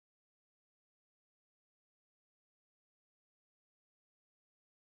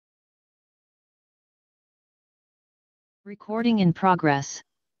Recording in progress.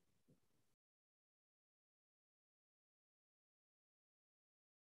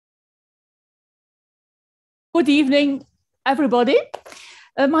 Good evening, everybody.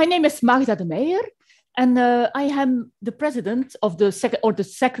 My name is Magda de Meyer, and I am the president of the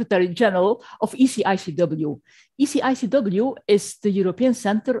Secretary General of ECICW. ECICW is the European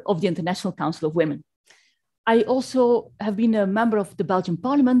Center of the International Council of Women. I also have been a member of the Belgian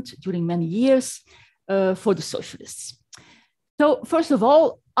Parliament during many years for the Socialists. So first of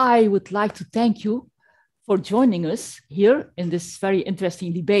all, I would like to thank you for joining us here in this very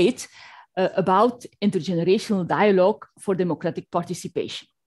interesting debate about intergenerational dialogue for democratic participation.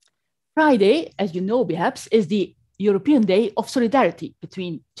 Friday, as you know, perhaps, is the European Day of Solidarity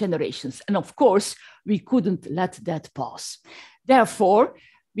between generations. And of course, we couldn't let that pass. Therefore,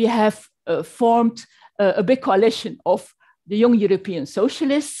 we have formed a big coalition of the Young European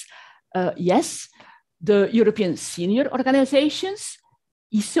Socialists, yes, the European Senior Organizations,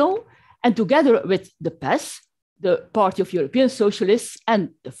 ESO, and together with the PES, the Party of European Socialists,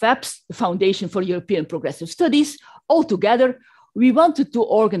 and the FEPS, the Foundation for European Progressive Studies, all together, we wanted to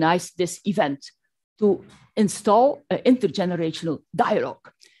organize this event to install an intergenerational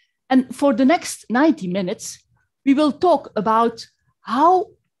dialogue. And for the next 90 minutes, we will talk about how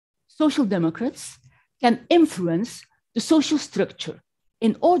social democrats can influence the social structure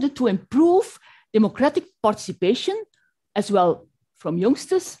in order to improve democratic participation, as well from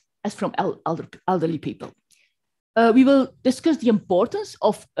youngsters as from elderly people. We will discuss the importance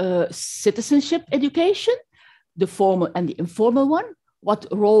of citizenship education, the formal and the informal one, what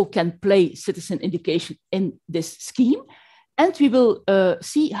role can play citizen education in this scheme, and we will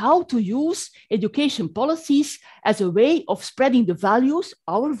see how to use education policies as a way of spreading the values,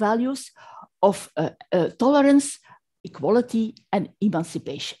 our values of tolerance, equality, and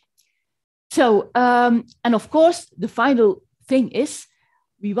emancipation. So, and of course, the final thing is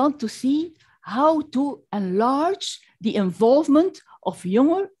we want to see how to enlarge the involvement of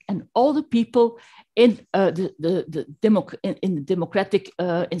younger and older people in the democratic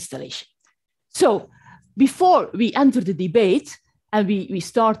installation. So before we enter the debate and we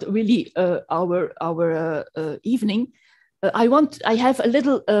start really our evening, I have a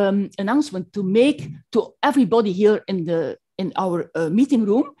little announcement to make to everybody here in our meeting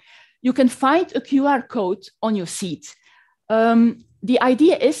room. You can find a QR code on your seat. The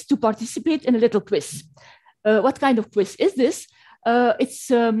idea is to participate in a little quiz. What kind of quiz is this? It's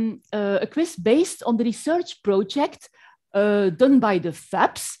a quiz based on the research project done by the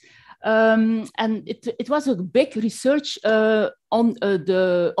FEPS. And it was a big research on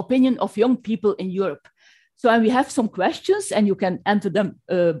the opinion of young people in Europe. So we have some questions and you can enter them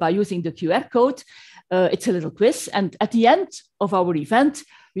by using the QR code. It's a little quiz. And at the end of our event,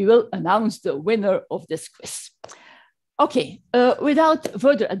 we will announce the winner of this quiz. Okay, without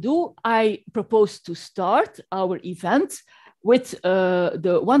further ado, I propose to start our event with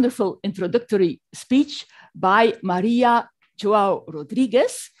the wonderful introductory speech by Maria João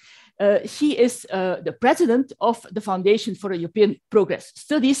Rodrigues. She is the president of the Foundation for European Progress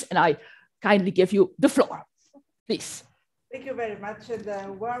Studies, and I kindly give you the floor. Please. Thank you very much, and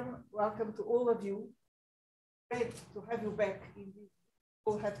a warm welcome to all of you. Great to have you back in the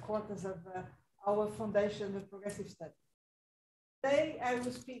full headquarters of our Foundation of Progressive Studies. Today, I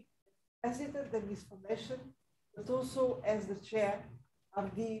will speak as president of this foundation, but also as the chair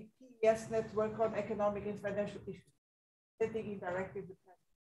of the PES Network on Economic and Financial Issues, setting indirectly the plan.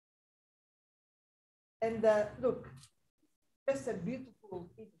 And look, just a beautiful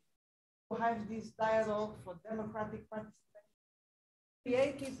image to have this dialogue for democratic participation,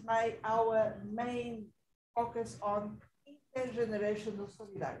 created by our main focus on intergenerational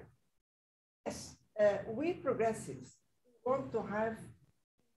solidarity. Yes, we progressives want to have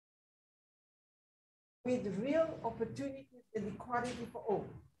with real opportunities and equality for all.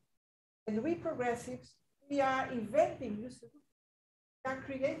 And we progressives, we are inventing new solutions. We are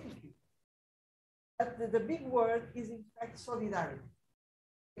creating it. But the big word is in fact solidarity.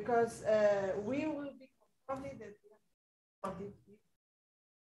 Because we will be confronted with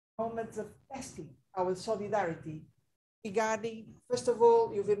moments of testing our solidarity regarding, first of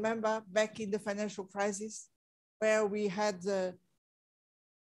all, you remember back in the financial crisis, where we had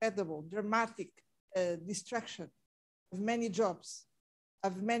incredible, dramatic destruction of many jobs,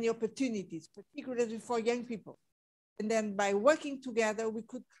 of many opportunities, particularly for young people. And then by working together, we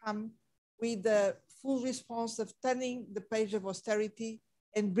could come with the full response of turning the page of austerity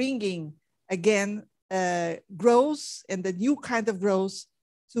and bringing again growth and the new kind of growth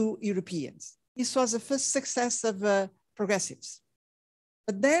to Europeans. This was the first success of progressives.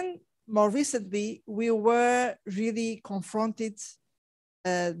 But then more recently, we were really confronted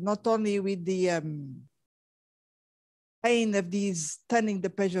not only with the pain of these turning the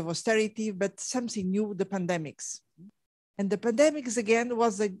page of austerity, but something new, the pandemics. And the pandemics, again,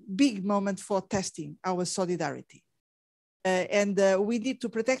 was a big moment for testing our solidarity. We need to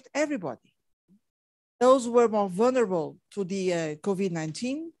protect everybody. Those who were more vulnerable to the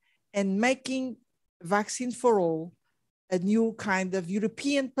COVID-19 and making vaccine for all a new kind of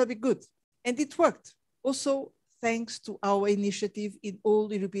European public good. And it worked. Also, thanks to our initiative in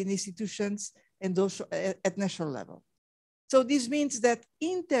all European institutions and also at national level. So this means that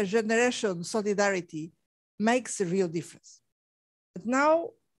intergenerational solidarity makes a real difference. But now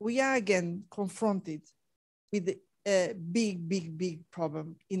we are again confronted with a big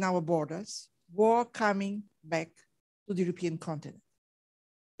problem in our borders, war coming back to the European continent.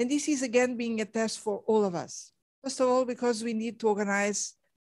 And this is again being a test for all of us. First of all, because we need to organize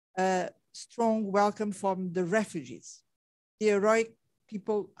a strong welcome from the refugees, the heroic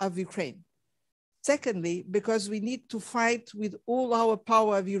people of Ukraine. Secondly, because we need to fight with all our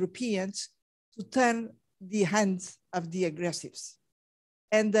power of Europeans to turn the hands of the aggressives.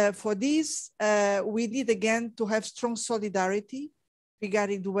 And for this, we need again to have strong solidarity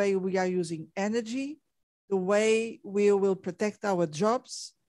regarding the way we are using energy, the way we will protect our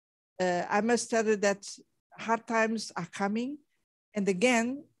jobs. I must tell you that hard times are coming. And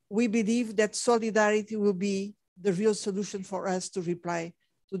again, we believe that solidarity will be the real solution for us to reply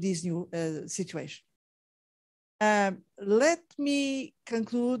to this new situation. Let me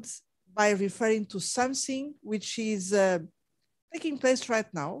conclude by referring to something which is taking place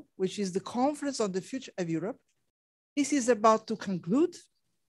right now, which is the Conference on the Future of Europe. This is about to conclude.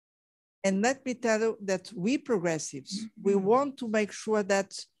 And let me tell you that we progressives, we want to make sure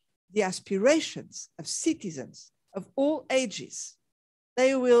that the aspirations of citizens of all ages,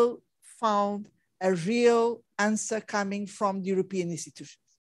 they will find a real answer coming from the European institutions.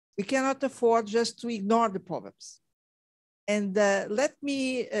 We cannot afford just to ignore the problems. And let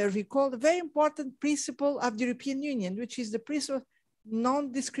me recall the very important principle of the European Union, which is the principle of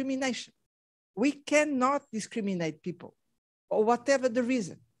non-discrimination. We cannot discriminate people, or whatever the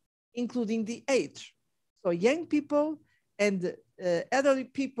reason, including the age. So young people and elderly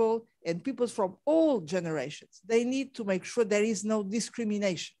people and people from all generations, they need to make sure there is no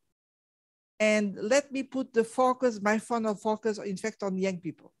discrimination. And let me put the focus, my final focus, in fact, on young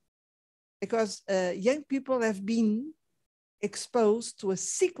people. Because young people have been exposed to a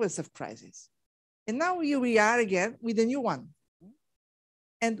sequence of crises. And now here we are again with a new one.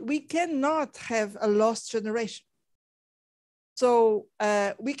 And we cannot have a lost generation. So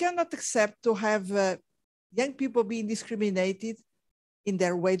we cannot accept to have young people being discriminated in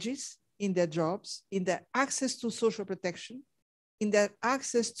their wages, in their jobs, in their access to social protection, in their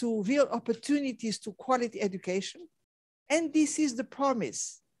access to real opportunities to quality education. And this is the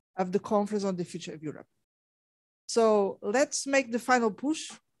promise of the Conference on the Future of Europe. So let's make the final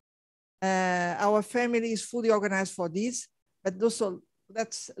push. Our family is fully organized for this, but also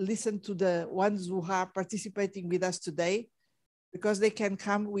let's listen to the ones who are participating with us today, because they can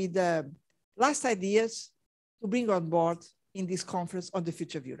come with last ideas to bring on board in this Conference on the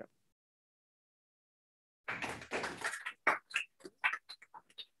Future of Europe.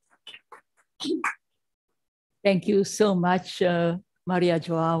 Thank you so much, Maria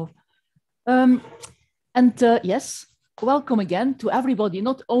João. Yes, welcome again to everybody,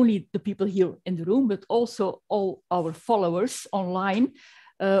 not only the people here in the room, but also all our followers online.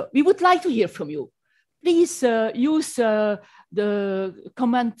 We would like to hear from you. Please use the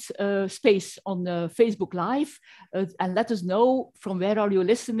comment space on Facebook Live and let us know from where are you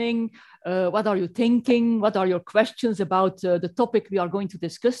listening, what are you thinking, what are your questions about the topic we are going to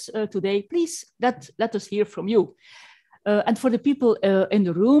discuss today. Please let us hear from you. And for the people in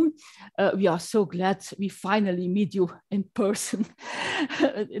the room, we are so glad we finally meet you in person.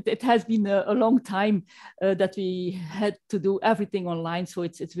 It has been a long time that we had to do everything online, so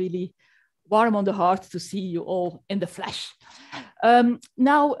it's really warm on the heart to see you all in the flesh.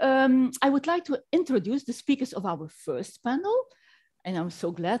 Now, I would like to introduce the speakers of our first panel. And I'm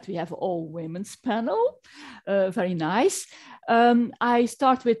so glad we have all women's panel. Very nice. I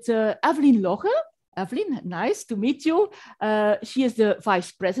start with Evelyn Logge. Evelyn, nice to meet you. She is the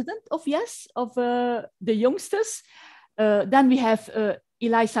Vice President of YES, of the Youngsters. Then we have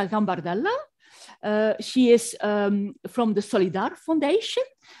Elisa Gambardella. She is from the Solidar Foundation.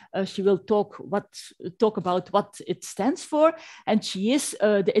 She will talk about what it stands for. And she is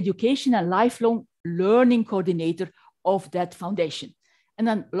the Education and Lifelong Learning Coordinator of that foundation. And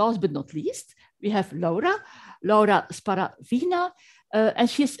then last but not least, we have Laura Laura Sparavina, and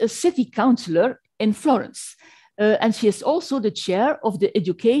she is a city councillor in Florence. And she is also the chair of the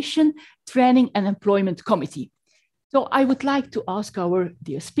Education, Training and Employment Committee. So I would like to ask our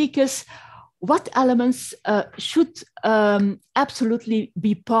dear speakers, what elements should absolutely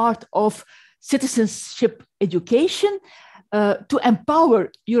be part of citizenship education to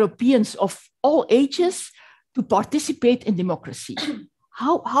empower Europeans of all ages to participate in democracy?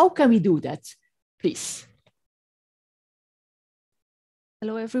 How can we do that, please?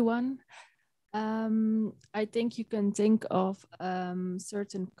 Hello, everyone. I think you can think of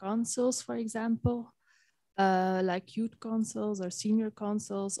certain councils, for example, like youth councils or senior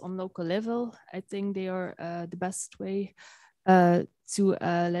councils on local level. I think they are the best way to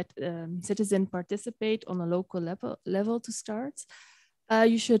let citizens participate on a local level to start.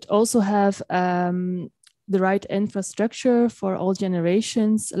 You should also have the right infrastructure for all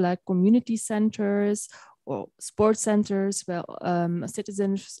generations, like community centers or sports centers where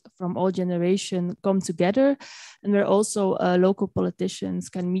citizens from all generations come together, and where also local politicians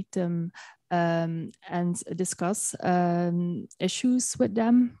can meet them and discuss issues with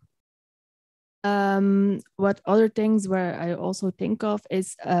them. What other things where I also think of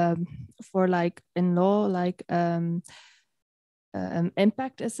is for like in law, like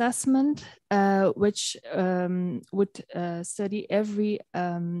impact assessment, which would study every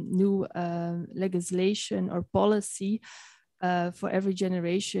new legislation or policy for every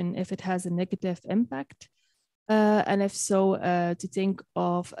generation if it has a negative impact. And if so, to think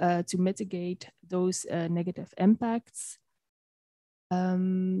of to mitigate those negative impacts.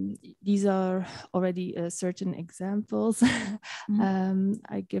 These are already certain examples.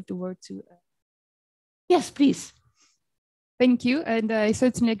 I give the word to... Yes, please. Thank you. And I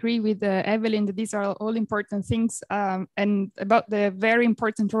certainly agree with Evelyn that these are all important things and about the very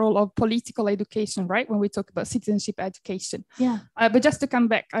important role of political education, right? When we talk about citizenship education. Yeah. But just to come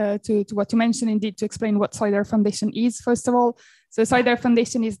back to what you mentioned, indeed, to explain what Solidar Foundation is, first of all. So Solidar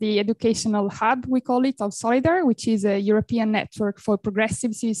Foundation is the educational hub, we call it, of Solidar, which is a European network for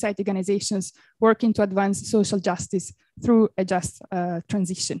progressive civil society organizations working to advance social justice through a just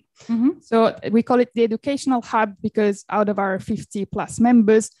transition. So we call it the educational hub because out of our 50 plus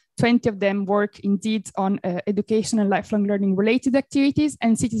members, 20 of them work indeed on education and lifelong learning related activities,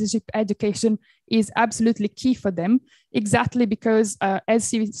 and citizenship education is absolutely key for them, exactly because as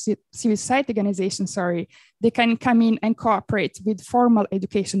civil society organizations, they can come in and cooperate with formal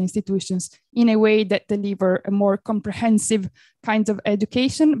education institutions in a way that deliver a more comprehensive kind of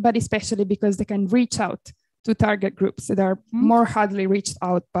education, but especially because they can reach out to target groups that are more hardly reached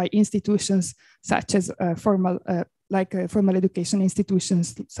out by institutions such as formal education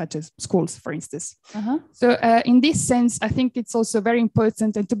institutions, such as schools, for instance. So in this sense, I think it's also very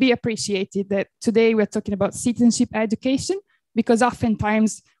important and to be appreciated that today we're talking about citizenship education, because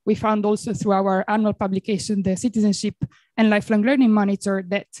oftentimes we found also through our annual publication, the Citizenship and Lifelong Learning Monitor,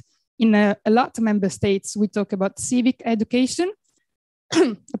 that in a lot of member states, we talk about civic education.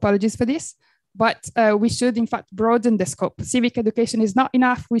 Apologies for this. But we should, in fact, broaden the scope. Civic education is not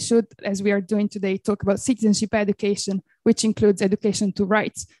enough. We should, as we are doing today, talk about citizenship education, which includes education to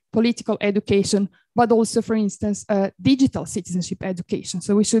rights, political education, but also, for instance, digital citizenship education.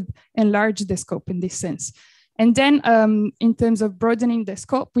 So we should enlarge the scope in this sense. And then in terms of broadening the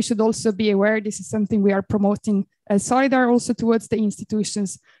scope, we should also be aware this is something we are promoting as Solidar also towards the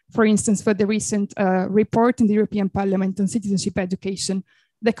institutions. For instance, for the recent report in the European Parliament on citizenship education,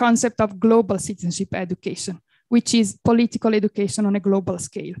 the concept of global citizenship education, which is political education on a global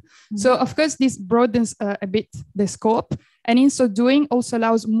scale. So of course, this broadens a bit the scope, and in so doing also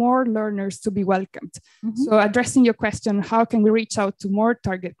allows more learners to be welcomed. So addressing your question, how can we reach out to more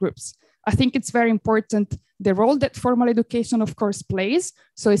target groups? I think it's very important the role that formal education, of course, plays,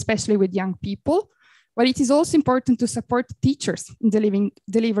 so especially with young people, but it is also important to support teachers in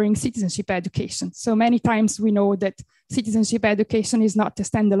delivering citizenship education. So many times we know that citizenship education is not a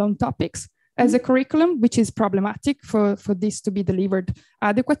standalone topic as a curriculum, which is problematic for this to be delivered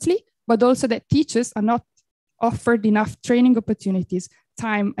adequately, but also that teachers are not offered enough training opportunities,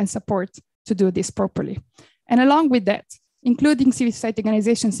 time, and support to do this properly. And along with that, including civil society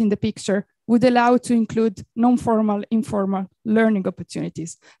organizations in the picture would allow to include non-formal, informal learning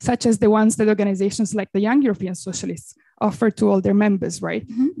opportunities, such as the ones that organizations like the Young European Socialists offer to all their members, right?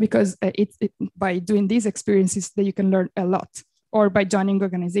 Because by doing these experiences that you can learn a lot, or by joining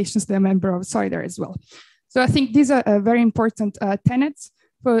organizations that are a member of Solidar as well. So I think these are very important tenets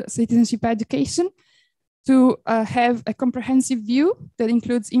for citizenship education, to have a comprehensive view that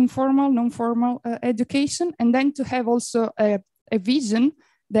includes informal, non-formal education, and then to have also a vision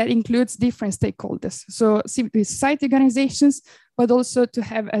that includes different stakeholders. So civil society organizations, but also to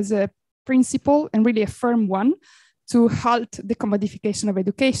have as a principle, and really a firm one, to halt the commodification of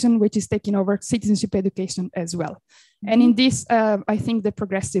education, which is taking over citizenship education as well. Mm-hmm. And in this, I think the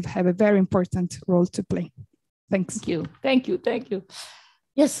progressive have a very important role to play. Thanks. Thank you. Thank you. Thank you.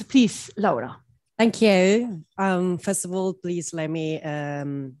 Yes, please, Laura. Thank you. First of all, please let me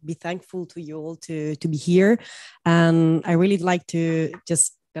be thankful to you all to be here. And I really like to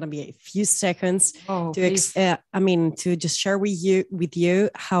just gonna be a few seconds to just share with you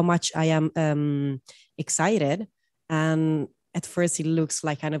how much I am excited. And at first it looks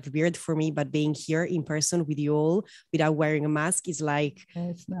like kind of weird for me, but being here in person with you all without wearing a mask is like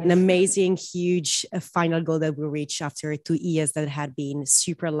nice. An amazing, huge final goal that we reached after 2 years that had been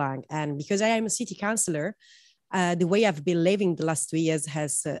super long. And because I am a city councillor, the way I've been living the last 2 years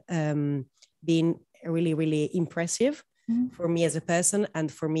has been really, really impressive for me as a person and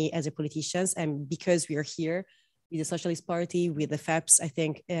for me as a politician. And because we are here with the Socialist Party, with the FEPS, I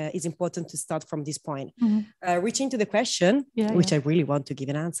think it's important to start from this point. Reaching to the question, which I really want to give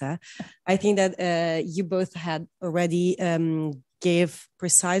an answer, I think that you both had already gave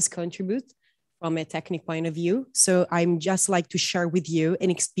precise contribute from a technical point of view. So I'm just like to share with you an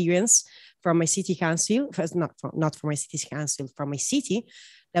experience from my city council, not from my city council, from my city,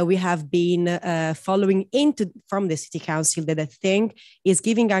 that we have been following from the city council, that I think is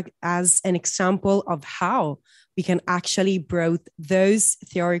giving us an example of how we can actually bring those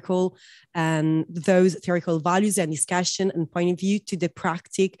theoretical values and discussion and point of view to the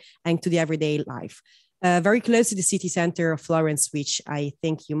practice and to the everyday life. Very close to the city center of Florence, which I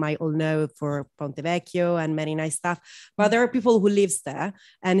think you might all know for Ponte Vecchio and many nice stuff. But there are people who lives there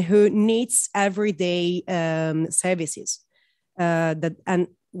and who needs everyday services. And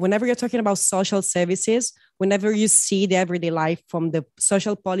whenever you're talking about social services, whenever you see the everyday life from the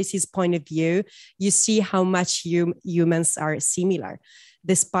social policies point of view, you see how much humans are similar,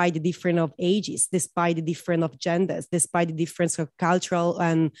 despite the difference of ages, despite the difference of genders, despite the difference of cultural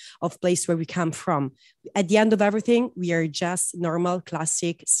and of place where we come from. At the end of everything, we are just normal,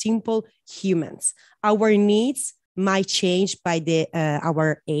 classic, simple humans. Our needs might change by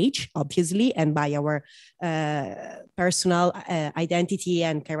our age, obviously, and by our personal identity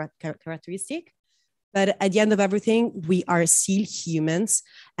and characteristic. But at the end of everything, we are still humans,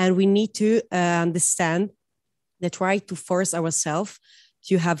 and we need to understand that try to force ourselves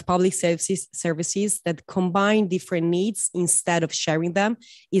to have public services that combine different needs instead of sharing them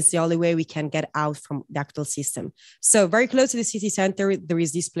is the only way we can get out from the actual system. So very close to the city center, there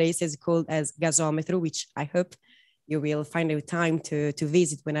is this place as called as Gasometro, which I hope you will find a time to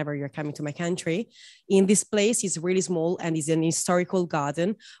visit whenever you're coming to my country. In this place, it's really small and it's an historical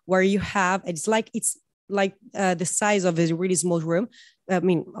garden where you have, it's like the size of a really small room,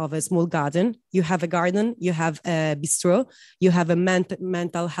 of a small garden. You have a garden, you have a bistro, you have a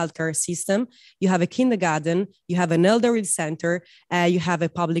mental health care system, you have a kindergarten, you have an elderly center, you have a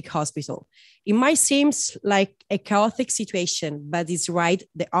public hospital. It might seem like a chaotic situation, but it's right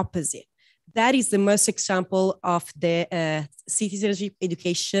the opposite. That is the most example of the citizenship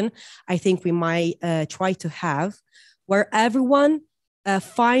education I think we might try to have, where everyone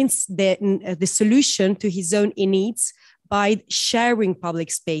finds the solution to his own needs by sharing public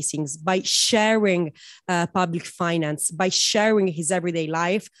spacings, by sharing public finance, by sharing his everyday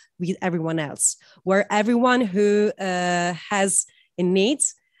life with everyone else, where everyone who has a need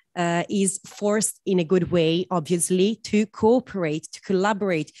is forced in a good way, obviously, to cooperate, to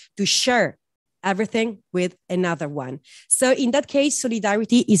collaborate, to share everything with another one. So in that case,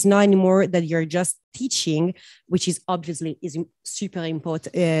 solidarity is not anymore that you're just teaching, which is obviously is super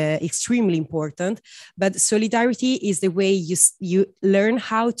important, extremely important. But solidarity is the way you learn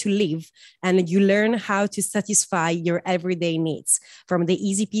how to live and you learn how to satisfy your everyday needs, from the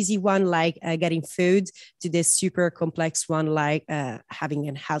easy peasy one like getting food to the super complex one like having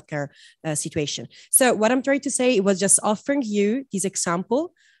a healthcare situation. So what I'm trying to say was just offering you this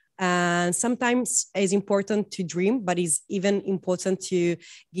example. And sometimes it's important to dream, but it's even important to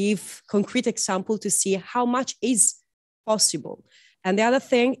give concrete example to see how much is possible. And the other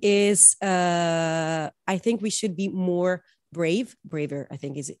thing is, I think we should be more braver, I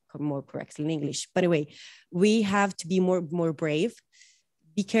think is more correct in English. But anyway, we have to be more brave,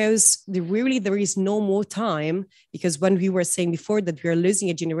 because there is no more time, because when we were saying before that we are losing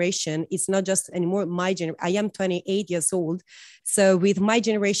a generation, it's not just anymore my generation. I am 28 years old. So with my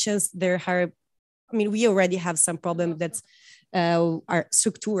generations, we already have some problems that are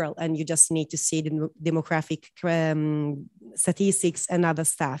structural, and you just need to see the demographic statistics and other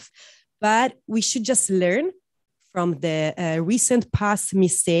stuff. But we should just learn from the recent past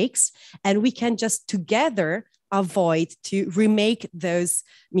mistakes, and we can just together avoid to remake those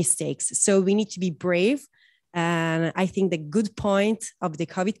mistakes. So we need to be brave. And I think the good point of the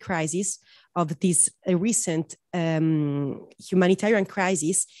COVID crisis, of this recent humanitarian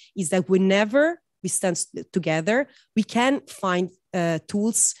crisis, is that whenever we stand together, we can find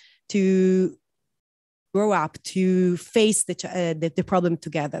tools to grow up, to face the problem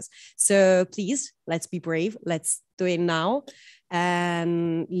together. So please, let's be brave. Let's do it now.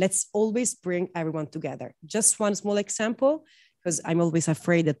 And let's always bring everyone together. Just one small example, because I'm always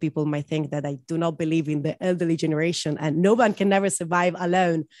afraid that people might think that I do not believe in the elderly generation, and no one can never survive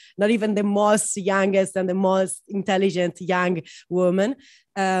alone, not even the most youngest and the most intelligent young woman.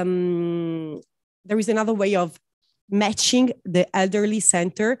 There is another way of matching the elderly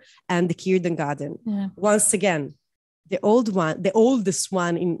center and the kindergarten. Yeah. Once again, the oldest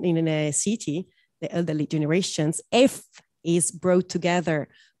one in a city, the elderly generations, if is brought together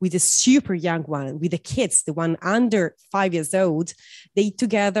with a super young one, with the kids, the one under 5 years old, they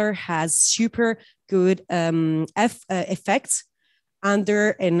together has super good effects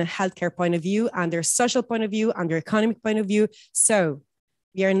under a healthcare point of view, under social point of view, under economic point of view. So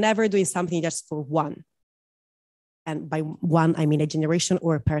we are never doing something just for one. And by one, I mean a generation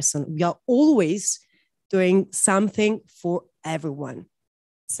or a person. We are always doing something for everyone.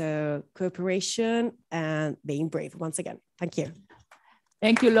 So cooperation and being brave. Once again, thank you.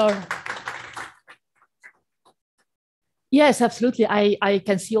 Thank you, Laura. Yes, absolutely. I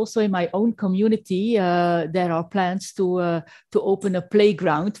can see also in my own community, there are plans to open a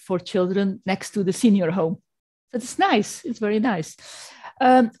playground for children next to the senior home. That's nice. It's very nice.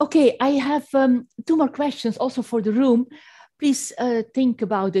 Okay, I have 2 more questions also for the room. Please think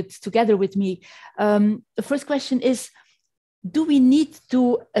about it together with me. The first question is, do we need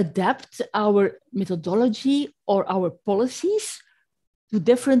to adapt our methodology or our policies to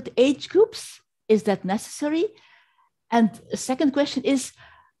different age groups? Is that necessary? And the second question is,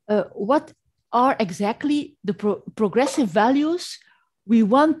 what are exactly the progressive values we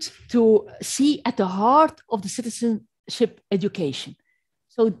want to see at the heart of the citizenship education?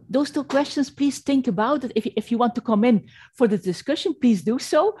 So those 2 questions, please think about it. If you want to come in for the discussion, please do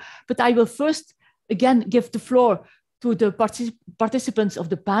so. But I will first, again, give the floor to the participants of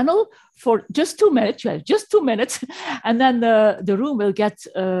the panel for just 2 minutes, just 2 minutes, and then the room will get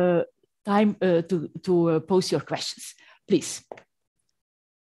time to pose your questions. Please.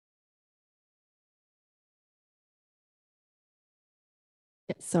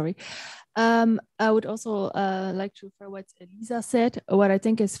 Yeah, sorry. I would also like to refer what Elisa said. What I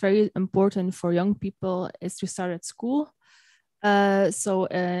think is very important for young people is to start at school. So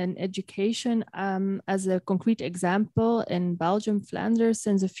in education, as a concrete example, in Belgium, Flanders,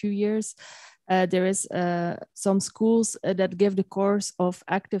 since a few years, there is some schools that give the course of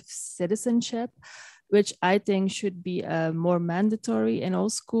active citizenship, which I think should be more mandatory in all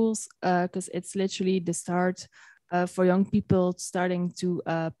schools, because it's literally the start for young people starting to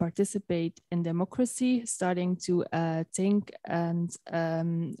participate in democracy, starting to think and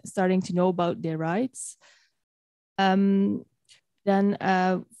starting to know about their rights. Then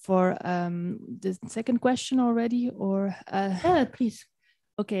for the second question already, or yeah, please.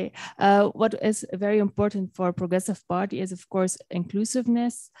 Okay, what is very important for Progressive Party is, of course,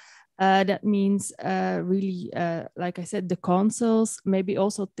 inclusiveness. That means really, like I said, the councils, maybe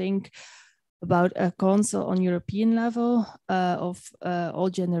also think about a council on European level of all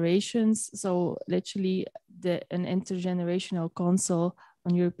generations. So literally an intergenerational council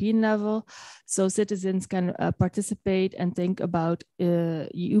on European level, so citizens can participate and think about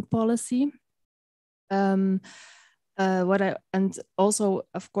EU policy. And also,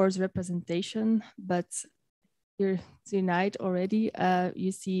 of course, representation, but here tonight already,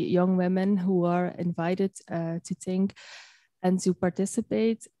 you see young women who are invited to think and to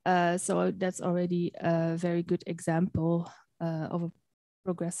participate. So that's already a very good example of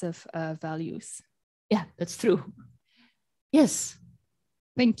progressive values. Yeah, that's true. Yes.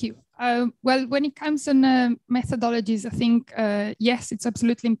 Thank you. Well, when it comes on methodologies, I think, yes, it's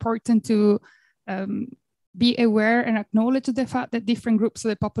absolutely important to be aware and acknowledge the fact that different groups of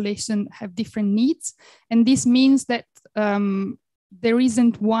the population have different needs. And this means that there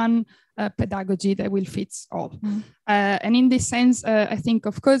isn't one pedagogy that will fit all. Mm-hmm. And in this sense, I think,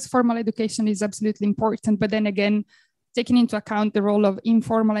 of course, formal education is absolutely important, but then again, taking into account the role of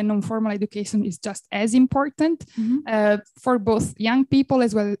informal and non-formal education is just as important for both young people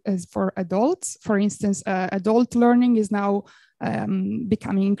as well as for adults. For instance, adult learning is now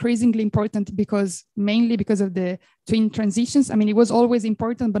becoming increasingly important mainly because of the twin transitions. I mean, it was always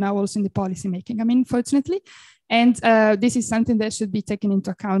important, but now also in the policy making, fortunately. And this is something that should be taken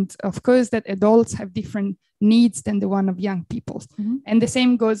into account, of course, that adults have different needs than the one of young people. And the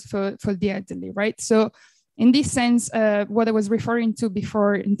same goes for the elderly, right? So in this sense, what I was referring to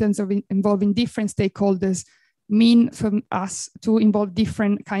before in terms of involving different stakeholders mean from us to involve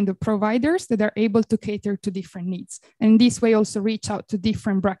different kind of providers that are able to cater to different needs. And this way also reach out to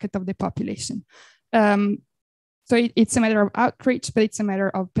different bracket of the population. So it's a matter of outreach, but it's a matter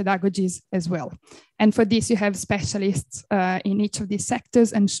of pedagogies as well. And for this, you have specialists in each of these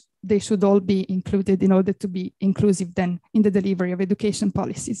sectors, and they should all be included in order to be inclusive then in the delivery of education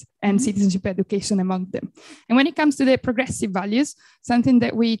policies and citizenship education among them. And when it comes to the progressive values, something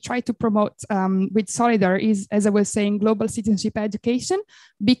that we try to promote with Solidar is, as I was saying, global citizenship education,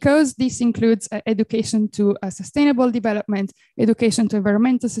 because this includes education to sustainable development, education to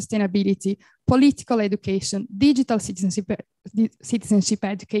environmental sustainability, political education, digital citizenship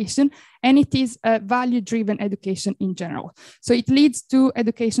education, and it is a value-driven education in general. So it leads to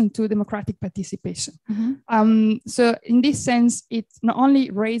education to democratic participation. So in this sense, it not only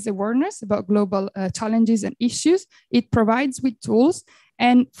raises awareness about global challenges and issues, it provides with tools,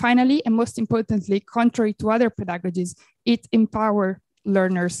 and finally, and most importantly, contrary to other pedagogies, it empowers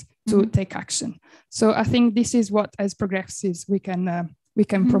learners to take action. So I think this is what, as progressives, we can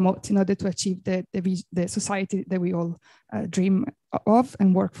promote in order to achieve the society that we all dream of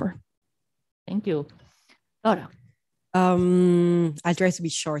and work for. Thank you. Laura. I'll try to be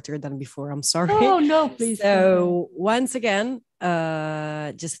shorter than before. I'm sorry. Oh, no, please. So once again,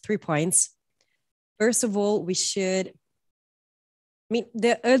 just 3 points. First of all, the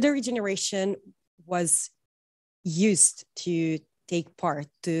elder generation was used to take part,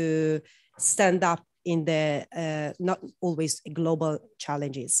 to stand up in the not always global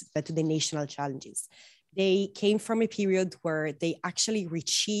challenges, but to the national challenges. They came from a period where they actually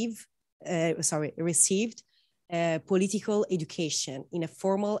received political education in a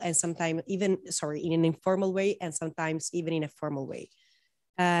formal and sometimes even, in an informal way, and sometimes even in a formal way.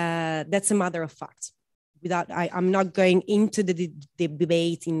 That's a matter of fact. I'm not going into the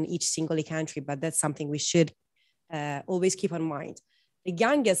debate in each single country, but that's something we should always keep in mind. The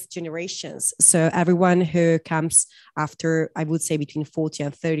youngest generations, so everyone who comes after, I would say, between 40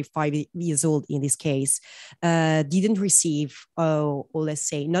 and 35 years old in this case, didn't receive, or let's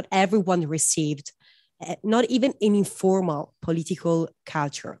say, not everyone received, not even an informal political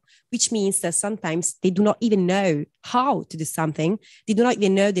culture, which means that sometimes they do not even know how to do something. They do not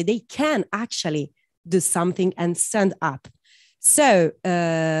even know that they can actually do something and stand up. So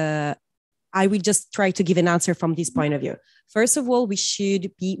I will just try to give an answer from this point of view. First of all, we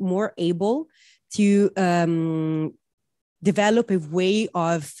should be more able to develop a way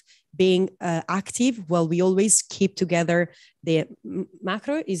of being active. Well, we always keep together the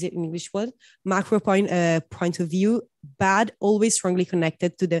macro, is it an English word? Macro point of view, but always strongly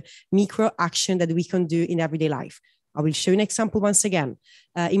connected to the micro action that we can do in everyday life. I will show you an example once again.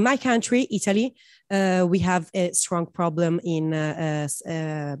 In my country, Italy, we have a strong problem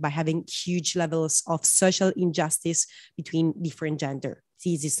by having huge levels of social injustice between different gender.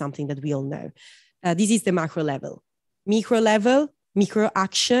 This is something that we all know. This is the macro level. Micro level, micro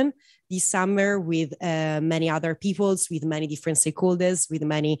action. This summer with many other peoples, with many different stakeholders, with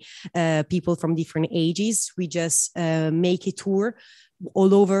many people from different ages, we just make a tour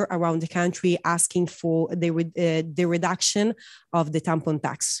all over around the country asking for the reduction of the tampon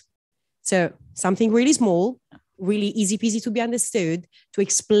tax. So something really small, really easy peasy to be understood, to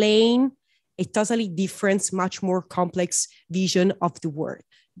explain a totally different, much more complex vision of the world.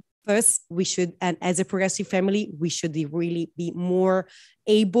 First, we should, and as a progressive family, we should really be more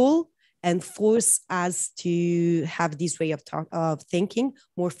able and force us to have this way of thinking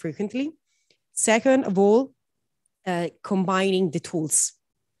more frequently. Second of all, combining the tools.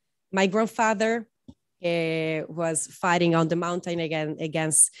 My grandfather was fighting on the mountain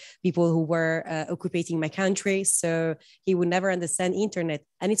against people who were occupying my country. So he would never understand internet,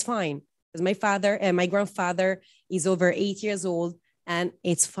 and it's fine because my grandfather is over 8 years old, and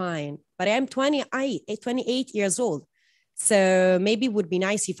it's fine. But I'm 28 years old. So maybe it would be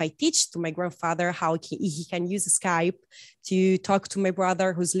nice if I teach to my grandfather how he can use Skype to talk to my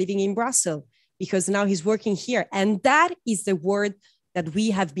brother who's living in Brussels, because now he's working here. And that is the word that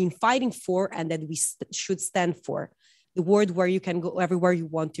we have been fighting for and that we should stand for. The word where you can go everywhere you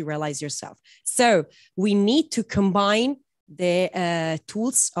want to realize yourself. So we need to combine the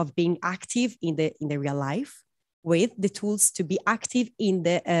tools of being active in the real life with the tools to be active in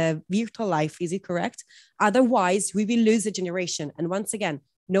the virtual life. Is it correct? Otherwise, we will lose a generation. And once again,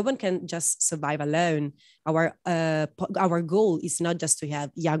 no one can just survive alone. Our goal is not just to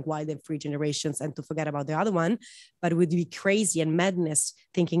have young, wild, and free generations and to forget about the other one, but it would be crazy and madness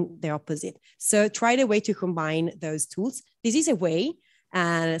thinking the opposite. So try the way to combine those tools. This is a way,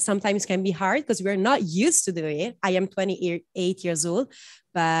 and sometimes can be hard because we're not used to doing it. I am 28 years old,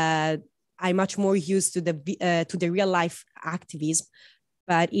 but I'm much more used to the real life activism.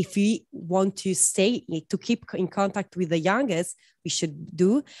 But if we want to keep in contact with the youngest, we should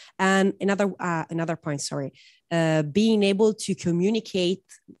do. And another point, being able to communicate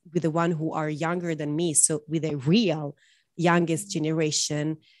with the one who are younger than me, so with a real youngest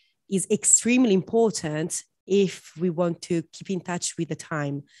generation, is extremely important if we want to keep in touch with the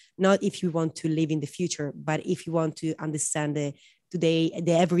time, not if you want to live in the future, but if you want to understand the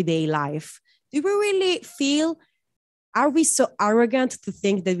everyday life. Do we really feel, are we so arrogant to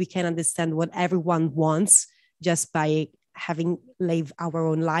think that we can understand what everyone wants just by having lived our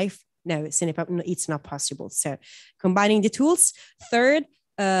own life? No, it's not possible. So combining the tools. Third,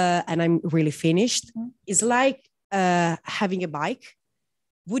 and I'm really finished, is like having a bike.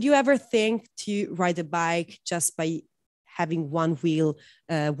 Would you ever think to ride a bike just by having one wheel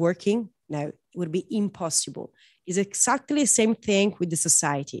working? No, it would be impossible. It's exactly the same thing with the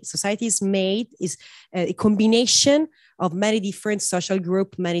society. Society is a combination of many different social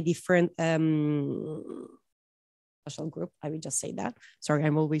groups, many different social group. I will just say that. Sorry,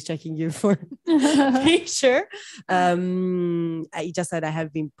 I'm always checking you for sure. I just said I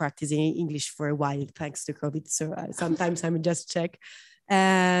have been practicing English for a while thanks to COVID. So sometimes I'm just check.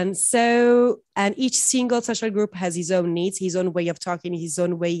 And each single social group has his own needs, his own way of talking, his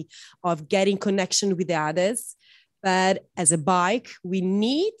own way of getting connection with the others. But as a bike, we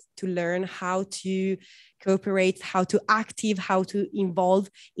need to learn how to cooperate, how to involve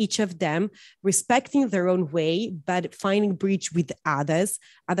each of them, respecting their own way, but finding bridge with others.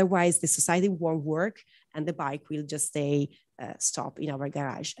 Otherwise, the society won't work and the bike will just stay stop in our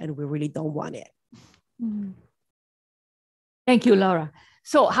garage, and we really don't want it. Mm. Thank you, Laura.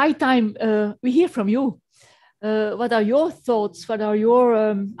 So high time we hear from you. What are your thoughts? What are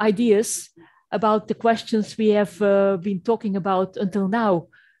your ideas about the questions we have been talking about until now?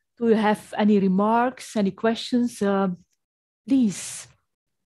 Do you have any remarks, any questions? Please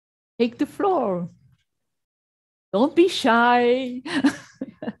take the floor. Don't be shy.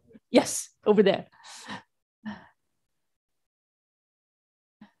 Yes, over there.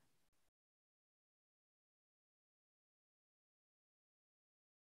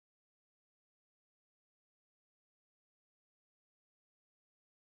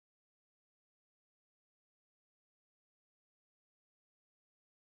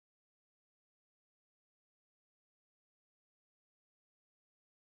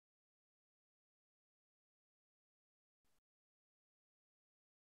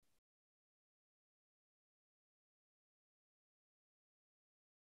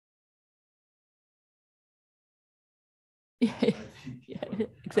 Yeah,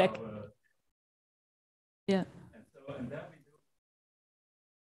 exactly. Yeah.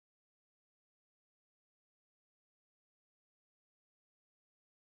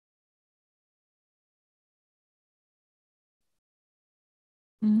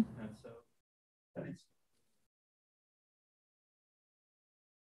 Mm.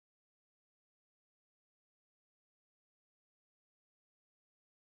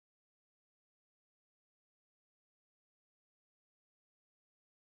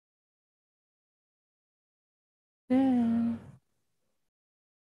 Yeah.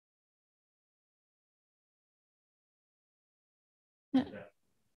 Yeah.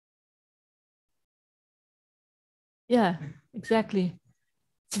 Yeah, exactly.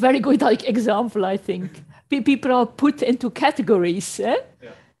 It's a very good example, I think. People are put into categories, eh? Yeah.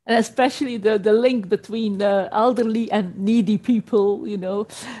 And especially the link between elderly and needy people,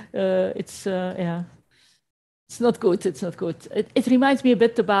 it's not good. It's not good. It reminds me a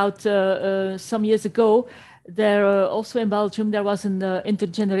bit about some years ago. There also in Belgium, there was an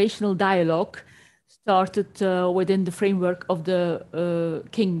intergenerational dialogue started within the framework of the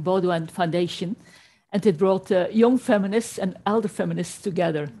King Baudouin Foundation. And it brought young feminists and elder feminists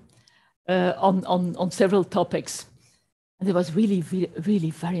together on several topics. And it was really,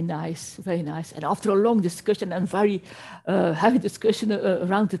 really very nice, very nice. And after a long discussion and very heavy discussion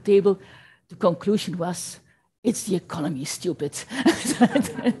around the table, the conclusion was, it's the economy, stupid.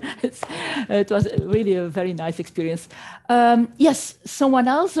 It was really a very nice experience. Yes, someone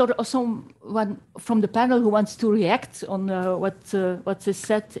else or someone from the panel who wants to react on what is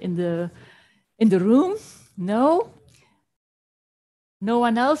said in the room? No? No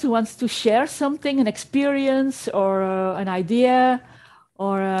one else who wants to share something, an experience or an idea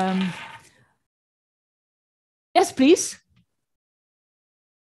Or yes, please.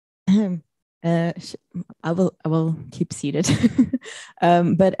 I will keep seated.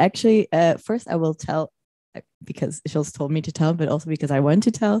 But actually, first I will tell, because Jules told me to tell, but also because I want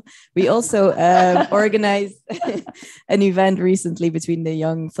to tell. We also organized an event recently between the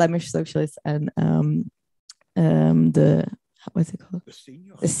Young Flemish Socialists and the, what's it called?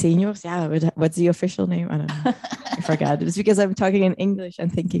 The seniors. Yeah, what's the official name? I don't know. I forgot. It's because I'm talking in English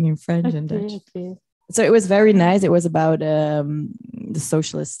and thinking in French and Dutch. Okay. So it was very nice. It was about the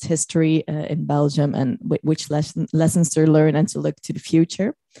socialist history in Belgium and which lessons to learn and to look to the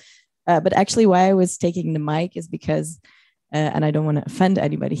future. But actually, why I was taking the mic is because, and I don't want to offend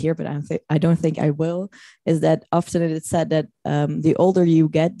anybody here, but I don't think I will, is that often it's said that the older you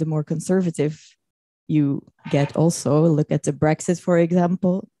get, the more conservative you get. Also, look at the Brexit, for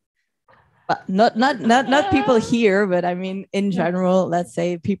example. But not people here, but I mean in general. Let's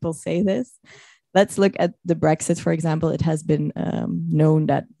say people say this. Let's look at the Brexit, for example. It has been known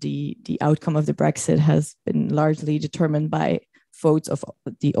that the outcome of the Brexit has been largely determined by votes of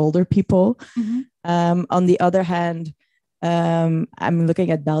the older people. Mm-hmm. On the other hand, I'm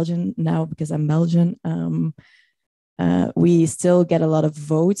looking at Belgium now because I'm Belgian. We still get a lot of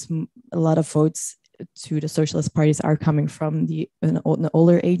votes. A lot of votes to the socialist parties are coming from an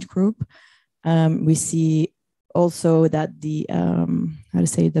older age group. We see also that the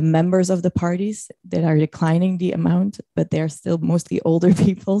members of the parties that are declining the amount, but they're still mostly older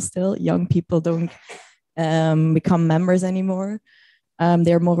people. Still, young people don't become members anymore.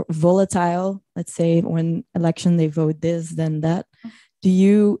 They're more volatile. Let's say when election they vote this, then that. Do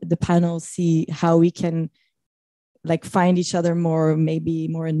you, the panel, see how we can like find each other more, maybe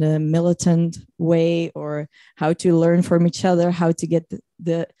more in the militant way, or how to learn from each other, how to get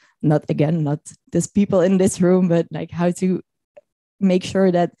not these people in this room, but like how to make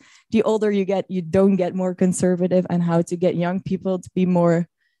sure that the older you get, you don't get more conservative, and how to get young people to be more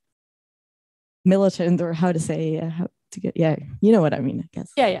militant, or how to say, how to get, you know what I mean, I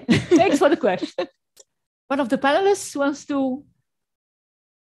guess. Yeah. Thanks for the question. One of the panelists wants to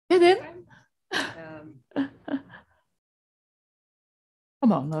get in.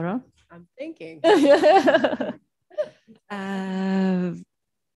 Come on, Laura. I'm thinking.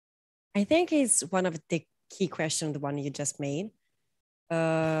 I think it's one of the key questions, the one you just made.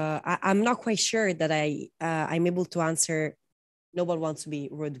 I'm not quite sure that I'm able to answer. No one wants to be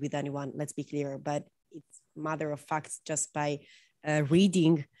rude with anyone, let's be clear, but it's a matter of fact just by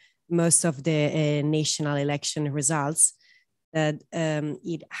reading most of the national election results that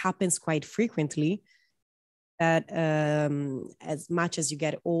it happens quite frequently that as much as you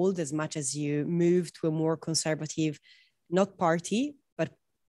get old, as much as you move to a more conservative, not party, but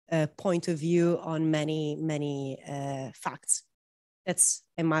point of view on many facts. That's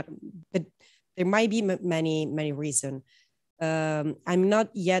a matter, but there might be many reasons. I'm not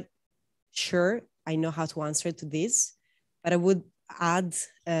yet sure I know how to answer to this, but I would add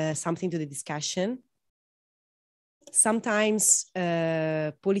something to the discussion. Sometimes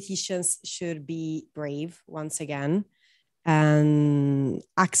politicians should be brave once again and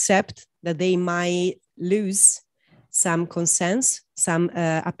accept that they might lose some consensus,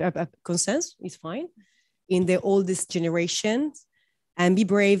 consensus is fine, in the oldest generation, and be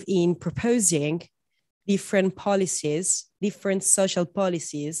brave in proposing different policies, different social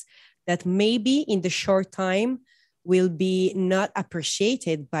policies that maybe in the short time will be not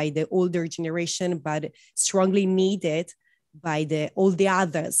appreciated by the older generation, but strongly needed by all the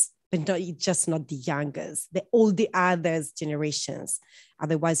others, but not the youngest, all the others generations.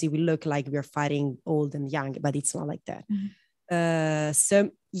 Otherwise, it will look like we're fighting old and young, but it's not like that. Mm-hmm. So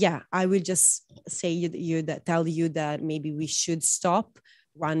yeah, I will just say tell you that maybe we should stop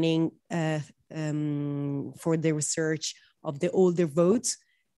running for the research of the older votes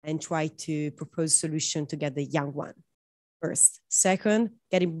and try to propose solution to get the young one first. Second,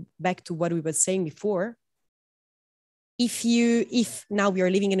 getting back to what we were saying before, if now we are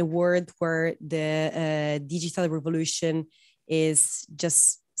living in a world where the digital revolution is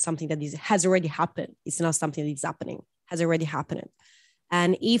just something that has already happened, it's not something that is happening, has already happened.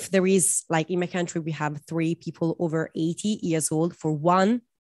 And if there is, like in my country, we have 3 people over 80 years old for 1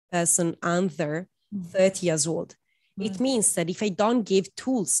 person under 30 years old. It means that if I don't give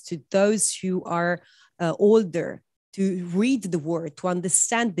tools to those who are older to read the word, to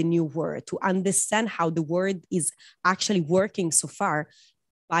understand the new word, to understand how the word is actually working so far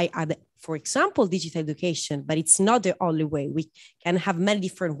by, for example, digital education, but it's not the only way. We can have many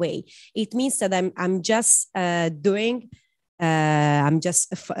different ways. It means that I'm just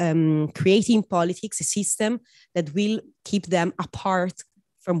creating politics, a system that will keep them apart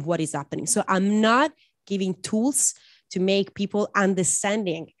from what is happening. So I'm not giving tools to make people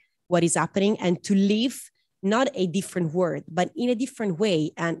understanding what is happening and to live not a different world, but in a different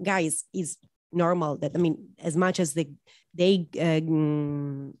way. And guys, is normal that, I mean, as much as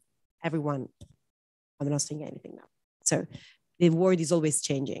everyone, I'm not saying anything now. So the world is always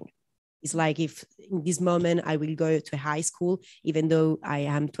changing. It's like if in this moment I will go to high school, even though I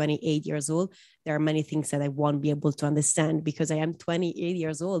am 28 years old, there are many things that I won't be able to understand because I am 28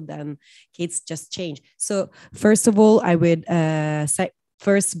 years old and kids just change. So first of all, I would say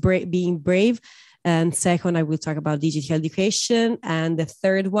being brave. And second, I will talk about digital education. And the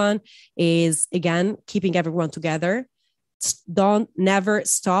third one is, again, keeping everyone together. Never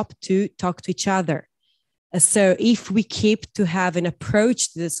stop to talk to each other. So if we keep to have an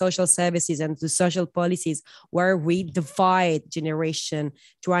approach to the social services and to social policies where we divide generation,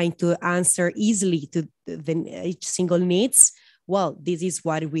 trying to answer easily to each single needs, well, this is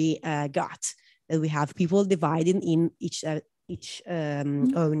what we got. That we have people divided in each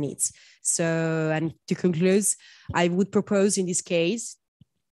own needs. So, and to conclude, I would propose in this case,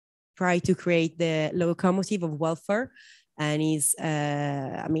 try to create the locomotive of welfare. And is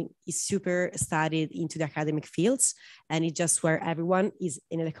super studied into the academic fields, and it's just where everyone is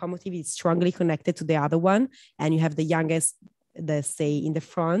in a locomotive is strongly connected to the other one, and you have the youngest that stay in the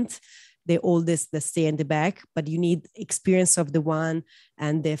front, the oldest that stay in the back, but you need experience of the one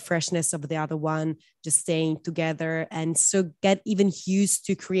and the freshness of the other one just staying together, and so get even used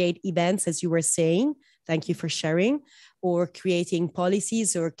to create events, as you were saying. Thank you for sharing, or creating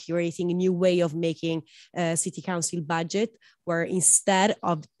policies or creating a new way of making a city council budget where instead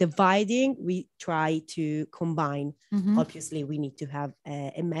of dividing, we try to combine. Mm-hmm. Obviously, we need to have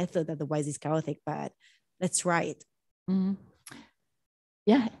a method, otherwise it's chaotic, but let's try it. Mm-hmm.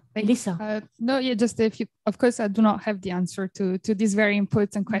 Yeah, Lisa. Just a few. Of course, I do not have the answer to these very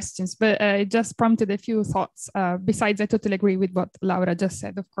important questions, but it just prompted a few thoughts. Besides, I totally agree with what Laura just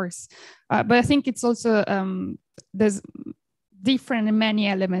said, of course. But I think it's also, there's different and many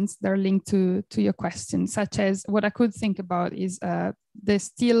elements that are linked to your question, such as what I could think about is the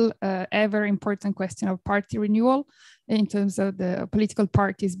still ever important question of party renewal in terms of the political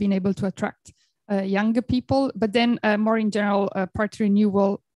parties being able to attract younger people, but then more in general, party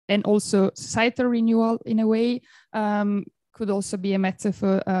renewal and also societal renewal in a way could also be a matter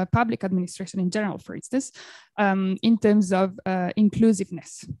for public administration in general, for instance, in terms of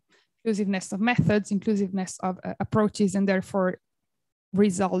inclusiveness of methods, inclusiveness of approaches, and therefore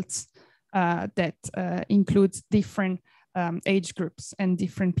results that includes different age groups and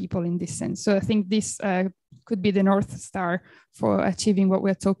different people in this sense. So I think this could be the North Star for achieving what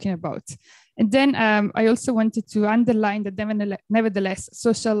we're talking about. And then I also wanted to underline that nevertheless,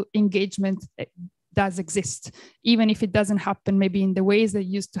 social engagement does exist, even if it doesn't happen maybe in the ways that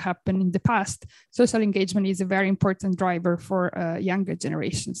used to happen in the past. Social engagement is a very important driver for younger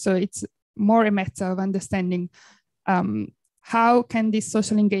generations. So it's more a matter of understanding how can this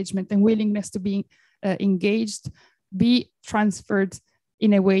social engagement and willingness to be engaged be transferred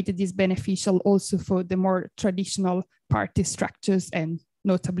in a way that is beneficial also for the more traditional party structures and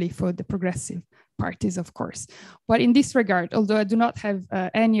notably for the progressive parties, of course. But in this regard, although I do not have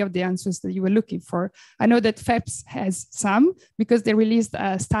any of the answers that you were looking for, I know that FEPS has some because they released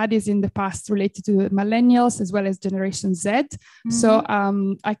studies in the past related to millennials as well as Generation Z. Mm-hmm. So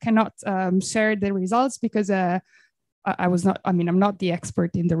I cannot share the results because I'm not the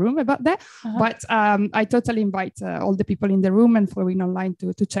expert in the room about that, but I totally invite all the people in the room and following online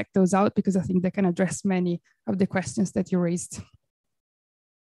to check those out because I think they can address many of the questions that you raised.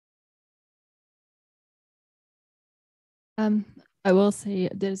 I will say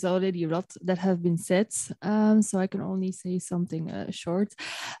there's already a lot that have been said, so I can only say something short.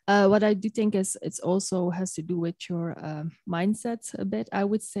 What I do think is it also has to do with your mindset a bit. I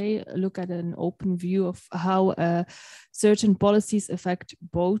would say look at an open view of how certain policies affect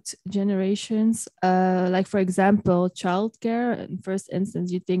both generations. Like for example, childcare. In first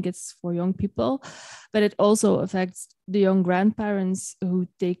instance, you think it's for young people, but it also affects the young grandparents who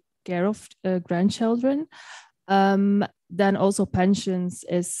take care of grandchildren. Then also pensions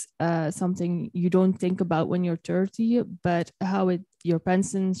is something you don't think about when you're 30, but how your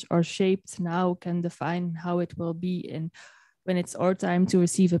pensions are shaped now can define how it will be when it's our time to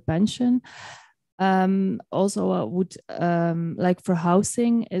receive a pension. Also, I would like for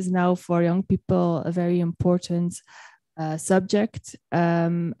housing is now for young people a very important subject,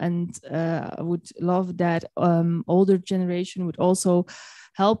 and I would love that older generation would also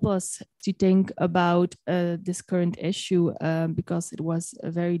help us to think about this current issue because it was a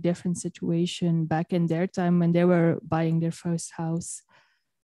very different situation back in their time when they were buying their first house.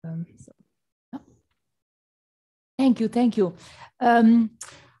 Yeah. Thank you, thank you.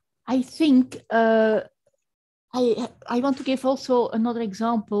 I think I want to give also another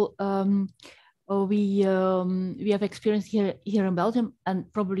example. We have experience here in Belgium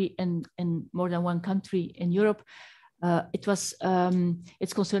and probably in more than one country in Europe.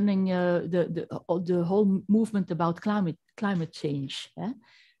 It's concerning the whole movement about climate change.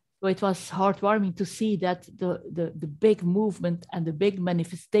 So it was heartwarming to see that the big movement and the big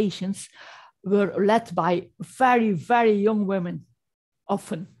manifestations were led by very, very young women,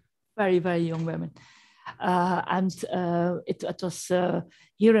 often very, very young women. It was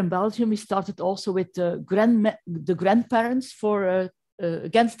here in Belgium. We started also with the grandparents for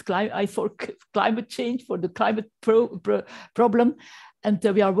against climate change, for the climate problem, and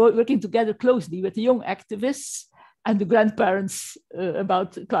we are working together closely with the young activists and the grandparents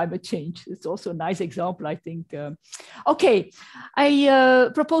about climate change. It's also a nice example, I think. Okay, I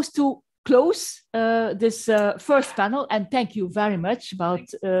propose to close this first panel, and thank you very much about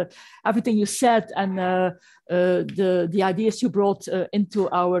everything you said and the ideas you brought into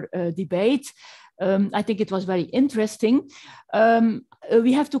our debate. I think it was very interesting.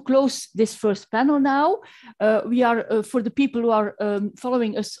 We have to close this first panel now. We are, for the people who are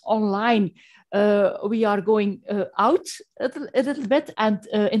following us online, we are going out a little bit, and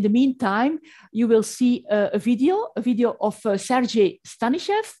in the meantime, you will see a video of Sergei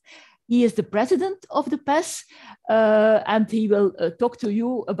Stanishev. He is the president of the PES, and he will talk to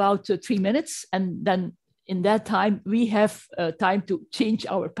you about 3 minutes, and then in that time, we have time to change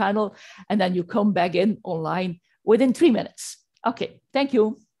our panel, and then you come back in online within 3 minutes. Okay, thank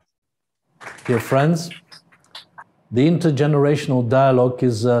you. Dear friends, the intergenerational dialogue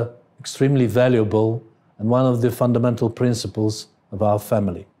is extremely valuable and one of the fundamental principles of our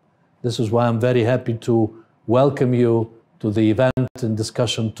family. This is why I'm very happy to welcome you to the event and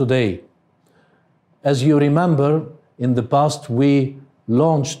discussion today. As you remember, in the past we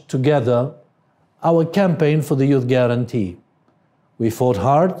launched together our campaign for the Youth Guarantee. We fought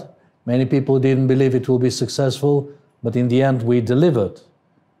hard. Many people didn't believe it will be successful, but in the end we delivered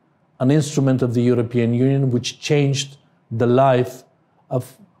an instrument of the European Union which changed the life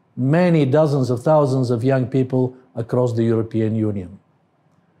of many dozens of thousands of young people across the European Union.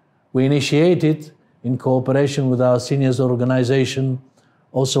 We initiated, in cooperation with our seniors organization,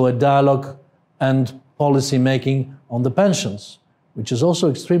 also a dialogue and policy making on the pensions, which is also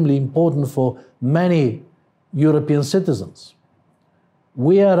extremely important for many European citizens.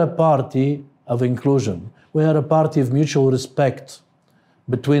 We are a party of inclusion. We are a party of mutual respect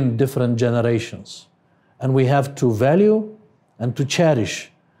between different generations. And we have to value and to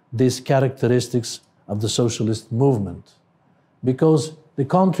cherish these characteristics of the socialist movement. Because the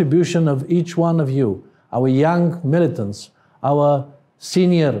contribution of each one of you, our young militants, our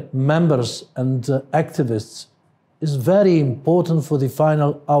senior members and activists, is very important for the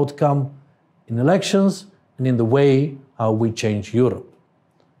final outcome in elections and in the way how we change Europe.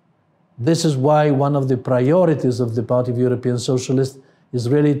 This is why one of the priorities of the Party of European Socialists is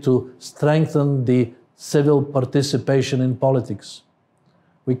really to strengthen the civil participation in politics.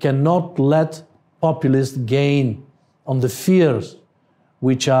 We cannot let populists gain on the fears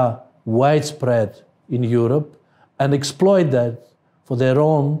which are widespread in Europe and exploit that for their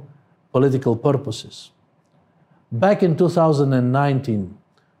own political purposes. Back in 2019,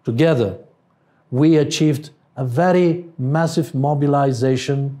 together, we achieved a very massive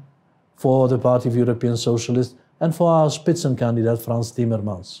mobilization for the Party of European Socialists and for our Spitzencandidate, Frans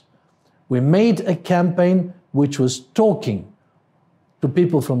Timmermans. We made a campaign which was talking to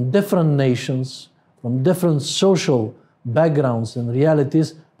people from different nations, from different social backgrounds and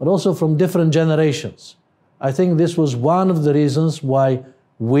realities, but also from different generations. I think this was one of the reasons why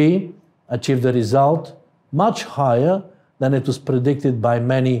we achieved a result much higher than it was predicted by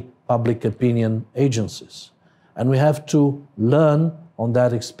many public opinion agencies. And we have to learn on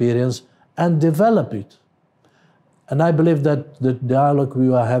that experience and develop it. And I believe that the dialogue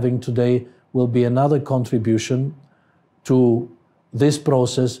we are having today will be another contribution to this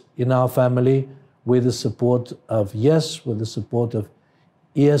process in our family, with the support of YES, with the support of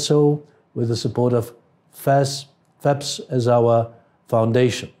ESO, with the support of FEPS as our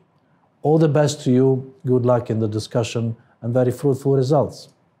foundation. All the best to you, good luck in the discussion, and very fruitful results.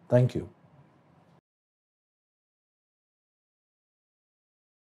 Thank you.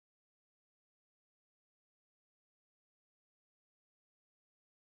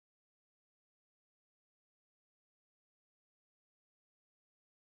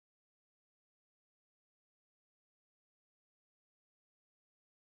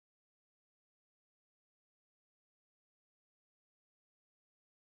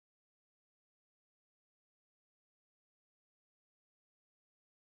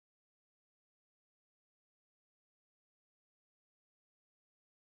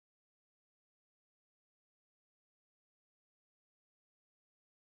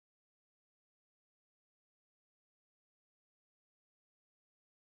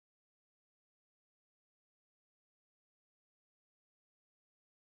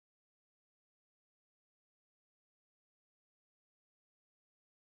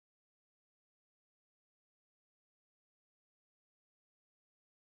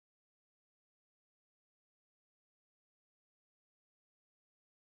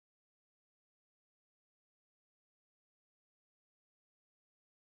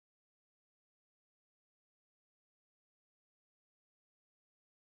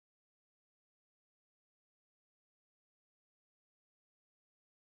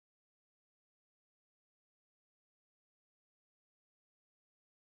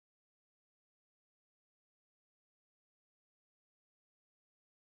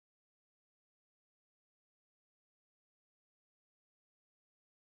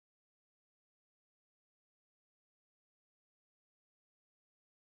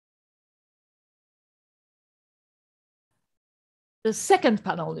 the second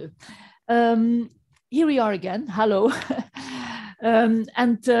panel. Here we are again. Hello.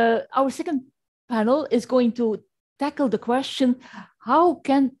 Our second panel is going to tackle the question, how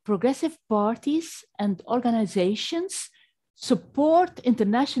can progressive parties and organizations support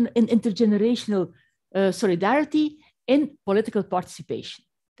intergenerational solidarity in political participation?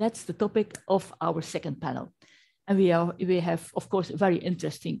 That's the topic of our second panel. And we have, of course, very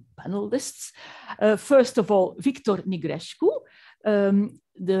interesting panelists. First of all, Victor Negrescu.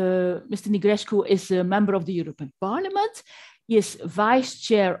 Mr. Negrescu is a member of the European Parliament. He is vice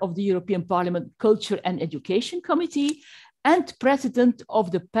chair of the European Parliament Culture and Education Committee and president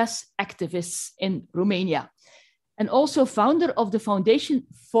of the PES activists in Romania, and also founder of the Foundation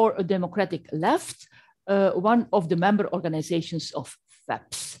for a Democratic Left, one of the member organizations of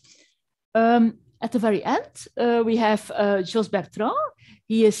FEPS. At the very end, we have Jos Bertrand.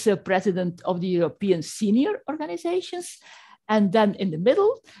 He is president of the European Senior Organizations. And then in the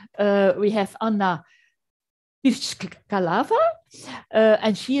middle, we have Anna Pirchkalava,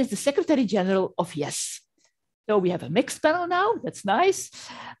 and she is the Secretary General of YES. So we have a mixed panel now, that's nice.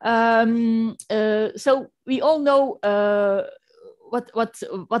 So we all know what's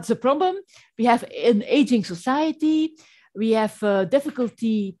the problem. We have an aging society. We have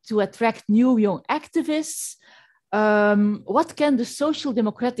difficulty to attract new young activists. What can the social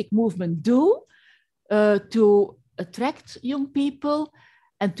democratic movement do to attract young people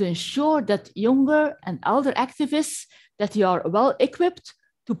and to ensure that younger and elder activists, that they are well equipped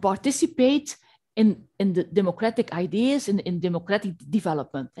to participate in the democratic ideas, in democratic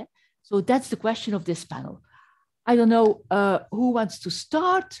development? So that's the question of this panel. I don't know who wants to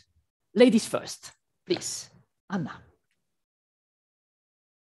start. Ladies first, please. Anna.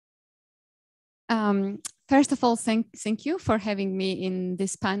 First of all, thank you for having me in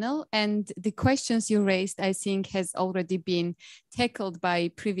this panel. And the questions you raised, I think, has already been tackled by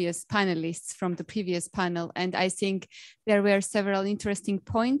previous panelists from the previous panel. And I think there were several interesting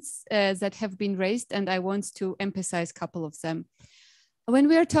points that have been raised, and I want to emphasize a couple of them. When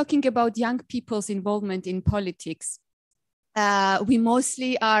we are talking about young people's involvement in politics, we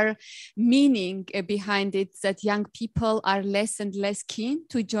mostly are meaning behind it that young people are less and less keen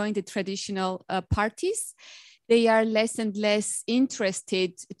to join the traditional parties. They are less and less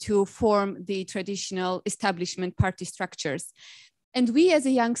interested to form the traditional establishment party structures. And we as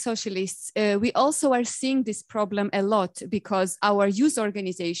a young socialists, we also are seeing this problem a lot because our youth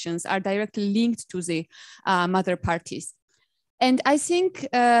organizations are directly linked to the mother parties. And I think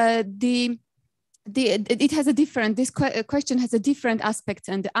this question has a different aspect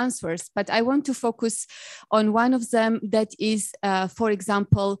and the answers, but I want to focus on one of them that is, for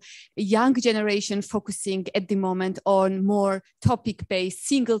example, young generation focusing at the moment on more topic-based,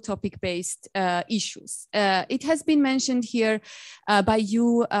 single topic-based issues. It has been mentioned here by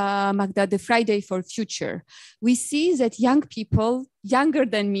you, Magda, the Friday for Future. We see that young people, younger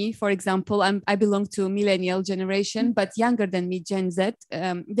than me, for example, I belong to millennial generation, but younger than me, Gen Z,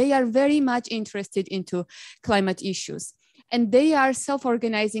 they are very much interested into climate issues. And they are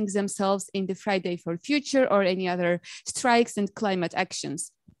self-organizing themselves in the Friday for Future or any other strikes and climate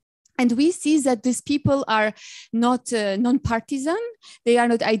actions. And we see that these people are not non-partisan. They are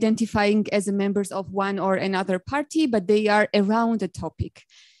not identifying as members of one or another party, but they are around a topic.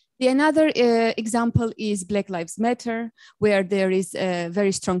 Another example is Black Lives Matter, where there is a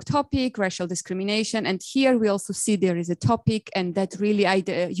very strong topic, racial discrimination. And here we also see there is a topic and that really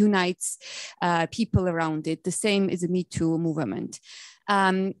unites people around it. The same is the Me Too movement.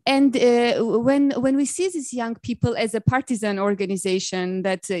 When we see these young people as a partisan organization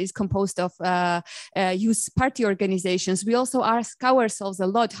that is composed of youth party organizations, we also ask ourselves a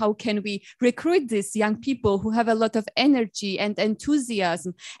lot, how can we recruit these young people who have a lot of energy and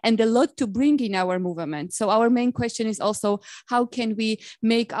enthusiasm and a lot to bring in our movement? So our main question is also, how can we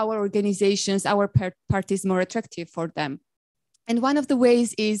make our organizations, our parties more attractive for them? And one of the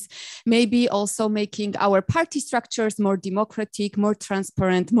ways is maybe also making our party structures more democratic, more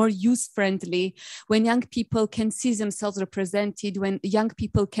transparent, more youth-friendly, when young people can see themselves represented, when young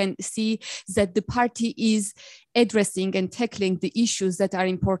people can see that the party is addressing and tackling the issues that are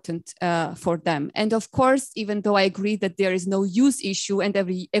important for them. And of course, even though I agree that there is no youth issue and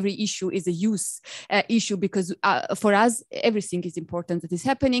every issue is a youth issue, because for us, everything is important that is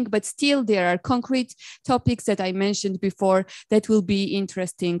happening, but still there are concrete topics that I mentioned before that that will be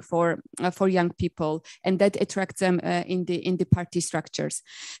interesting for young people, and that attracts them in the party structures.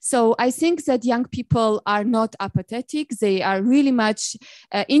 So I think that young people are not apathetic. They are really much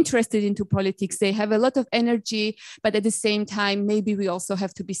interested into politics. They have a lot of energy, but at the same time, maybe we also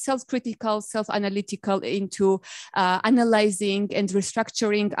have to be self-critical, self-analytical into analyzing and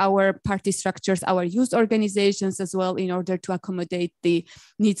restructuring our party structures, our youth organizations as well, in order to accommodate the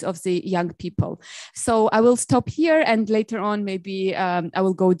needs of the young people. So I will stop here, and later on, maybe I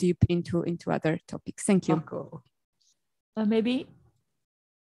will go deep into other topics. Thank you. Maybe.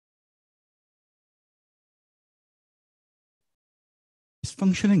 It's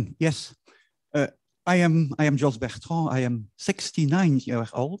functioning, yes. I am Jos Bertrand. I am 69 years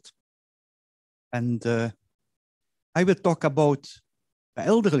old, and I will talk about the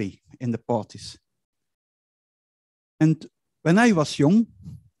elderly in the parties. And when I was young,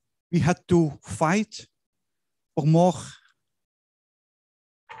 we had to fight for more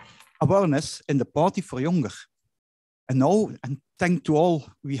awareness in the party for younger. And now, and thanks to all,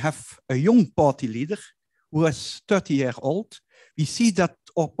 we have a young party leader who is 30 years old. We see that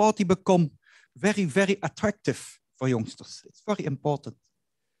our party become very, very attractive for youngsters. It's very important.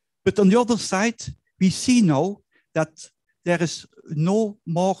 But on the other side, we see now that there is no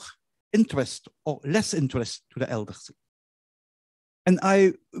more interest or less interest to the elders. And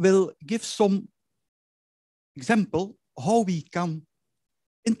I will give some example how we can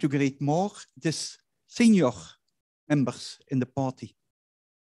integrate more this senior members in the party.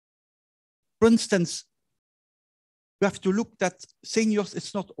 For instance, we have to look that seniors,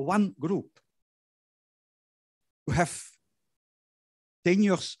 it's not one group. You have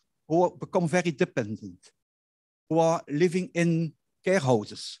seniors who become very dependent, who are living in care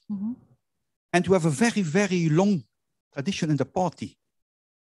houses, and who have a very, very long tradition in the party.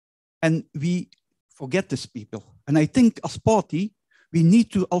 And we forget these people. And I think as party, we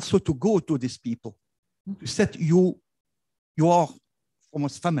need to also to go to these people. You said you are from a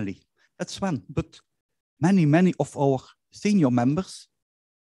family. That's one. But many, many of our senior members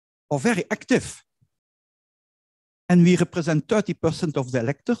are very active. And we represent 30% of the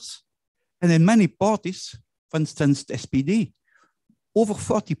electors. And in many parties, for instance, the SPD, over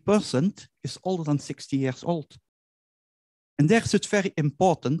 40% is older than 60 years old. And there's it's very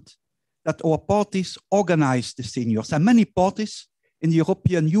important that our parties organize the seniors. And many parties in the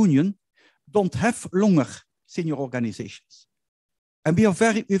European Union don't have longer senior organizations. And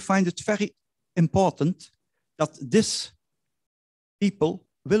we find it very important that these people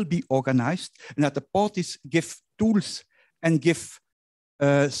will be organized and that the parties give tools and give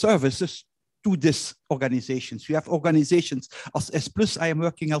services to these organizations. We have organizations as S+. I am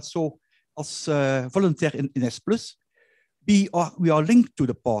working also as volunteer in S+. We are linked to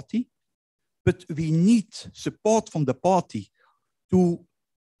the party, but we need support from the party to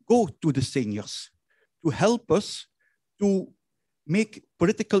go to the seniors, to help us to make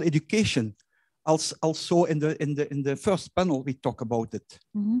political education. Also in the first panel, we talk about it.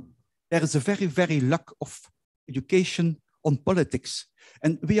 There is a very, very lack of education on politics.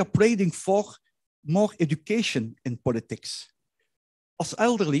 And we are praying for more education in politics. As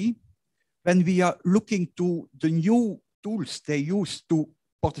elderly, when we are looking to the new tools they use to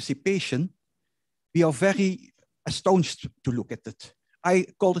participation, we are very astonished to look at it. I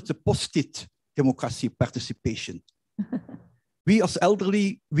call it the post-it democracy participation. We as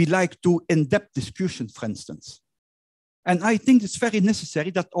elderly, we like to in-depth discussion, for instance. And I think it's very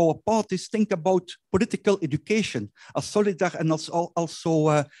necessary that our parties think about political education as solidar, and also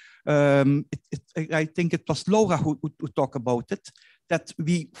I think it was Laura who talked about it, that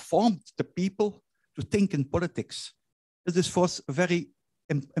we formed the people to think in politics. This is for us very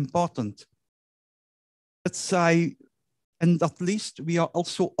important. And at least we are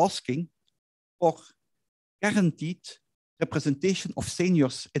also asking for guaranteed representation of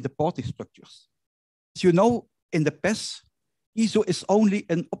seniors in the party structures. As you know, in the PES, ISO is only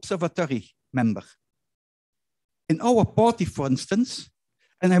an observatory member. In our party, for instance,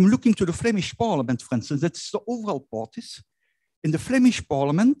 and I'm looking to the Flemish Parliament, for instance, that's the overall parties. In the Flemish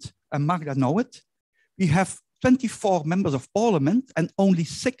Parliament, and Magda know it, we have 24 members of parliament and only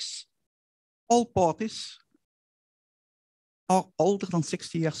 6. All parties are older than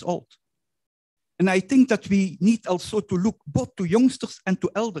 60 years old. And I think that we need also to look both to youngsters and to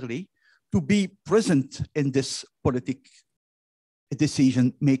elderly to be present in this political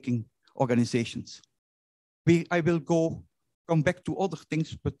decision-making organizations. I will come back to other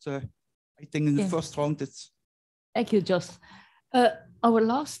things, but I think in the first round it's... Thank you, Jos. Our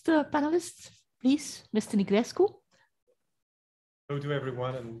last panelist, please, Mr. Negrescu. Hello to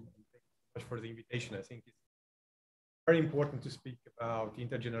everyone, and thank you so much for the invitation. I think it's very important to speak about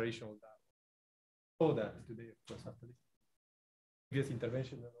intergenerational dialogue. All that today, of course, after this previous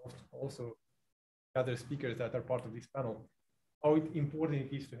intervention and also other speakers that are part of this panel, how important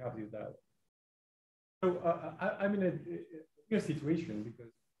it is to have this dialogue. So I'm in a weird situation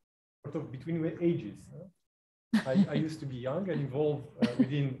because sort of between ages. I used to be young and involved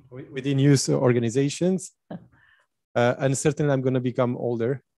within youth organizations, and certainly I'm going to become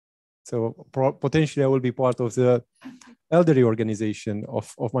older. So potentially I will be part of the elderly organization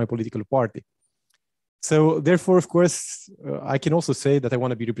of my political party. So therefore, of course, I can also say that I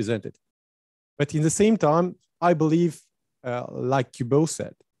want to be represented. But in the same time, I believe, like you both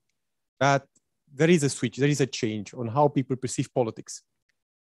said, that there is a switch, there is a change on how people perceive politics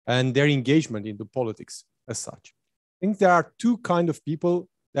and their engagement into politics as such. I think there are two kinds of people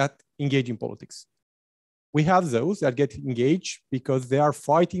that engage in politics. We have those that get engaged because they are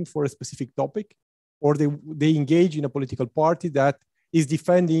fighting for a specific topic, or they engage in a political party that is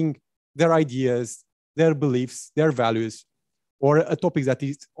defending their ideas, their beliefs, their values, or a topic that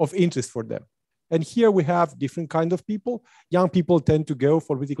is of interest for them. And here we have different kinds of people. Young people tend to go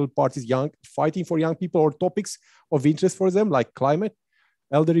for political parties, fighting for young people or topics of interest for them, like climate.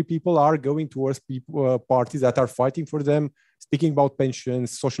 Elderly people are going towards parties that are fighting for them, speaking about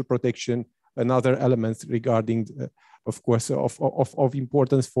pensions, social protection, and other elements regarding, of course, of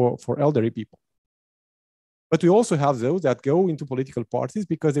importance for elderly people. But we also have those that go into political parties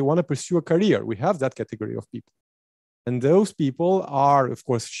because they want to pursue a career. We have that category of people. And those people are, of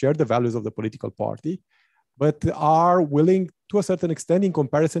course, share the values of the political party, but are willing to a certain extent in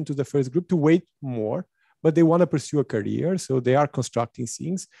comparison to the first group to wait more, but they want to pursue a career. So they are constructing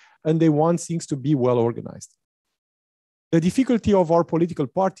things and they want things to be well organized. The difficulty of our political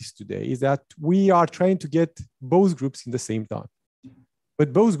parties today is that we are trying to get both groups in the same time,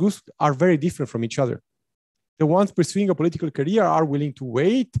 but both groups are very different from each other. The ones pursuing a political career are willing to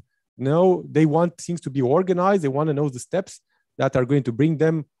wait. No, they want things to be organized. They want to know the steps that are going to bring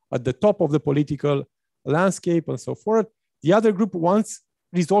them at the top of the political landscape and so forth. The other group wants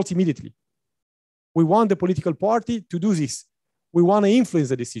results immediately. We want the political party to do this. We want to influence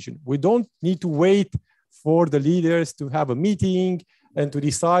the decision. We don't need to wait for the leaders to have a meeting and to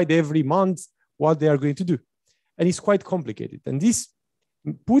decide every month what they are going to do. And it's quite complicated. And this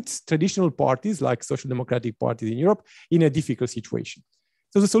puts traditional parties like social democratic parties in Europe in a difficult situation.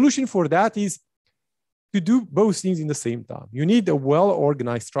 So the solution for that is to do both things in the same time. You need a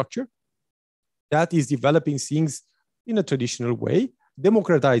well-organized structure that is developing things in a traditional way,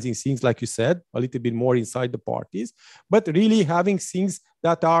 democratizing things, like you said, a little bit more inside the parties, but really having things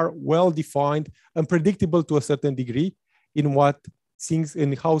that are well-defined and predictable to a certain degree in what things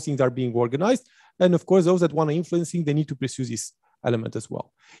and how things are being organized. And of course, those that want to influence things, they need to pursue this element as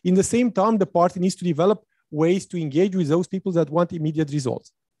well. In the same time, the party needs to develop ways to engage with those people that want immediate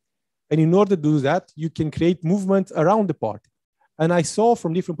results. And in order to do that, you can create movements around the party. And I saw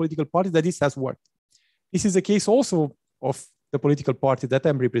from different political parties that this has worked. This is the case also of the political party that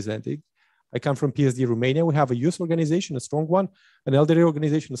I'm representing. I come from PSD Romania. We have a youth organization, a strong one, an elderly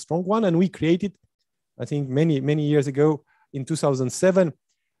organization, a strong one. And we created, I think many years ago, in 2007,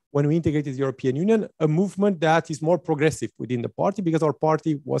 when we integrated the European Union, a movement that is more progressive within the party, because our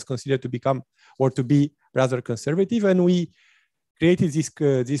party was considered to become or to be rather conservative. And we created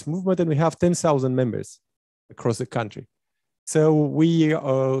this movement, and we have 10,000 members across the country. So we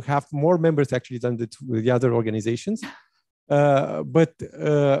have more members actually than the other organizations. But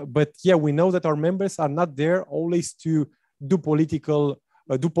yeah, we know that our members are not there always to do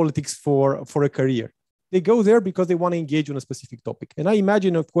politics for a career. They go there because they want to engage on a specific topic. And I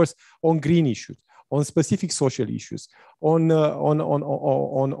imagine, of course, on green issues, on specific social issues, on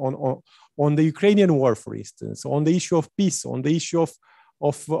the Ukrainian war, for instance, on the issue of peace, on the issue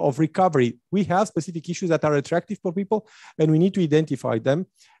of recovery. We have specific issues that are attractive for people, and we need to identify them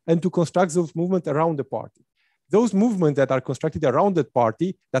and to construct those movements around the party. Those movements that are constructed around the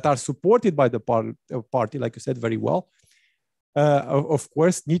party, that are supported by the party, like you said very well, of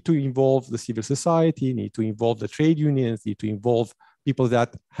course, need to involve the civil society, need to involve the trade unions, need to involve people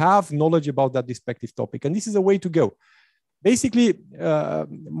that have knowledge about that respective topic. And this is a way to go. Basically,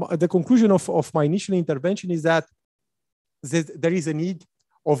 the conclusion of my initial intervention is that there is a need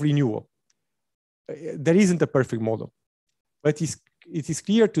of renewal. There isn't a perfect model, but it is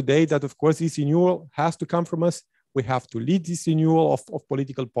clear today that, of course, this renewal has to come from us. We have to lead this renewal of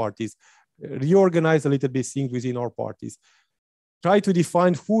political parties, reorganize a little bit things within our parties, try to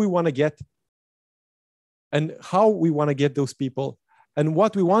define who we want to get and how we want to get those people and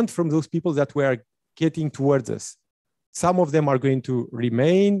what we want from those people that we are getting towards us. Some of them are going to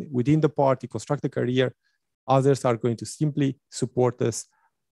remain within the party, construct a career. Others are going to simply support us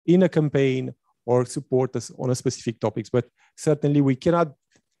in a campaign or support us on a specific topics. But certainly we cannot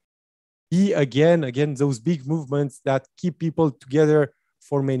be again those big movements that keep people together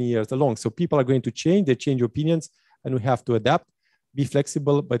for many years along. So people are going to change, they change opinions, and we have to adapt, be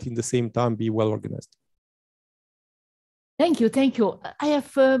flexible, but in the same time be well organized. Thank you, thank you. I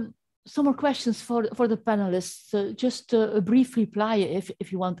have some more questions for the panelists. Just a brief reply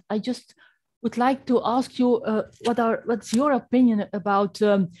if you want. I just would like to ask you what's your opinion about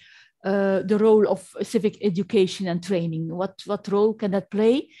the role of civic education and training? What role can that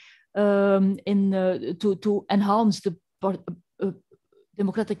play to enhance the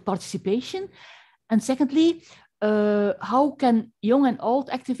democratic participation? And secondly, how can young and old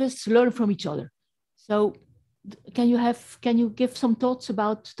activists learn from each other? So can you give some thoughts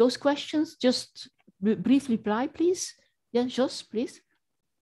about those questions? Just brief reply, please. Yeah, Jos, please.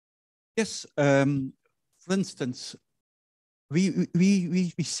 Yes, for instance, we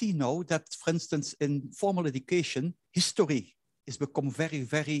see now that, for instance, in formal education, history has become very,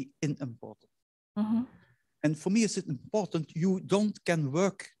 very important. Mm-hmm. And for me, it's important you can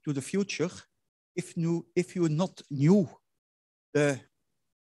work to the future if you not knew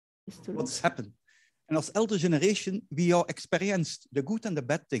what's happened. And as elder generation, we are experienced the good and the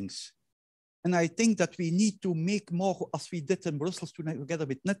bad things. And I think that we need to make more, as we did in Brussels together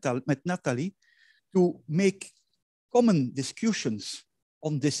with Natalie, to make common discussions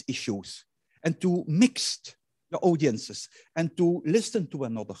on these issues and to mix the audiences and to listen to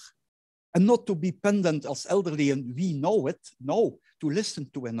another and not to be pendant as elderly and we know it. No, to listen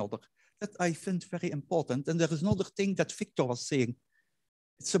to another. That I find very important. And there is another thing that Victor was saying.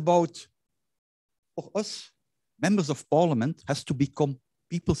 It's about, for us, members of parliament has to become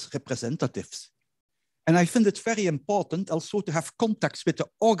people's representatives. And I find it very important also to have contacts with the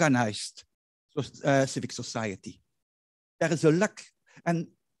organized civic society. There is a lack, and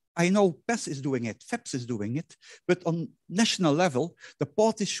I know PES is doing it, FEPS is doing it, but on national level, the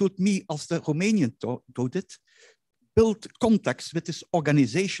parties should, me as the Romanian did it, build contacts with these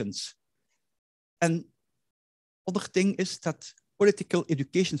organizations. And other thing is that political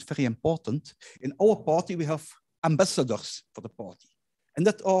education is very important. In our party, we have ambassadors for the party, and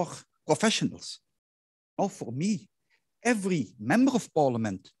that are professionals. Now, for me, every member of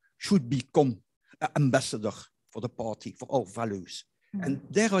parliament should become an ambassador for the party, for our values. Mm-hmm. And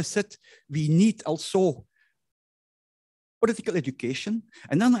there I said, we need also political education.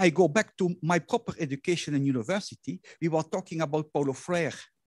 And then I go back to my proper education in university. We were talking about Paulo Freire.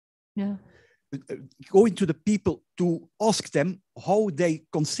 Yeah. Going to the people to ask them how they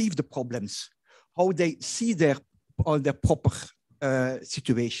conceive the problems, how they see their proper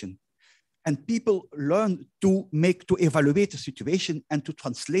situation. And people learn to evaluate the situation and to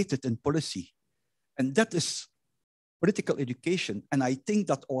translate it in policy. And that is political education. And I think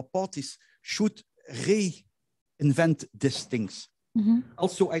that our parties should reinvent these things. Mm-hmm.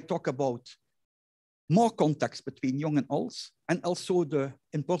 Also, I talk about more contacts between young and old, and also the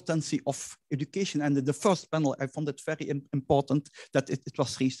importance of education. And in the first panel, I found it very important that it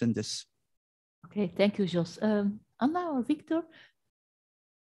was raised in this. Okay, thank you, Jos. Anna or Victor?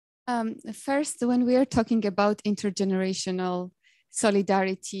 First, when we are talking about intergenerational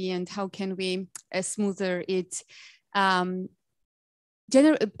solidarity and how can we smoother it,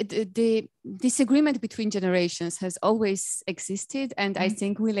 the disagreement between generations has always existed, and I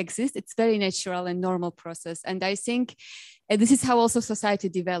think will exist. It's very natural and normal process. And I think this is how also society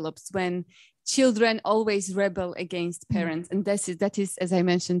develops, when children always rebel against parents. And that is, as I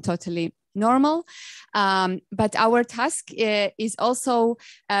mentioned, totally normal. But our task is also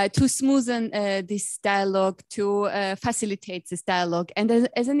to smoothen this dialogue, to facilitate this dialogue. And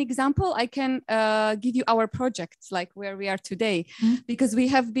as an example, I can give you our projects, like where we are today, because we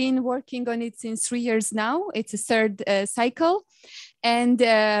have been working on it since 3 years now. It's a third cycle. And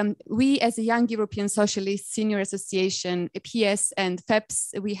we, as a Young European Socialists Senior Association, PES and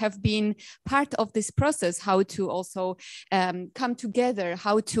FEPS, we have been part of this process, how to also come together,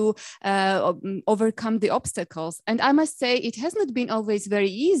 how to overcome the obstacles. And I must say, it has not been always very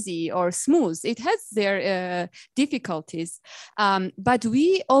easy or smooth. It has their difficulties, but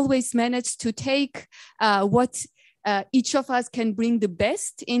we always manage to take what each of us can bring the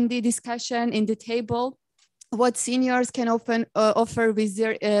best in the discussion, in the table, what seniors can often offer with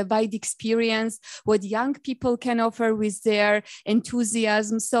their wide experience, what young people can offer with their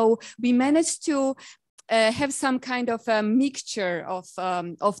enthusiasm. So we managed to have some kind of a mixture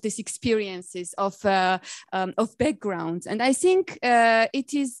of these experiences of backgrounds, and I think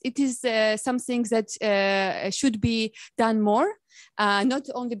it is something that should be done more. Not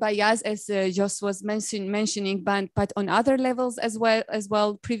only by us, as Jos was mentioning, but on other levels as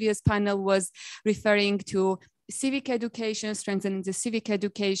well. Previous panel was referring to civic education, strengthening the civic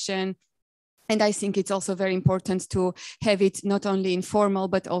education. And I think it's also very important to have it not only in formal,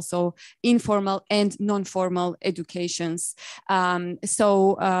 but also informal and non-formal educations.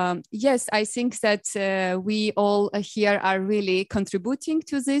 Yes, I think that we all here are really contributing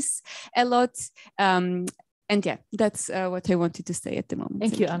to this a lot. And yeah, that's what I wanted to say at the moment.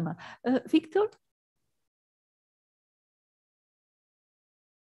 Thank you, Anna. Victor?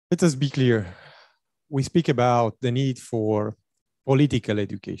 Let us be clear. We speak about the need for political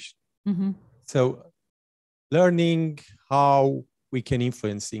education. Mm-hmm. So learning how we can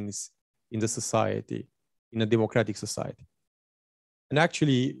influence things in the society, in a democratic society. And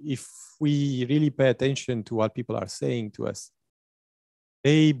actually, if we really pay attention to what people are saying to us,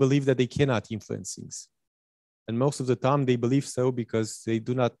 they believe that they cannot influence things. And most of the time they believe so because they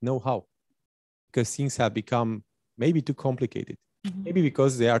do not know how, because things have become maybe too complicated, mm-hmm. maybe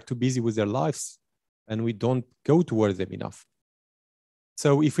because they are too busy with their lives and we don't go towards them enough.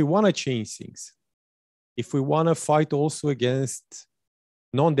 So if we want to change things, if we want to fight also against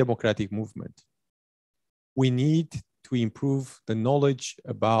non-democratic movement, we need to improve the knowledge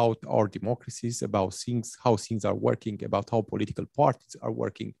about our democracies, about things, how things are working, about how political parties are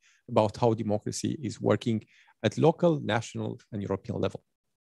working, about how democracy is working at local, national, and European level.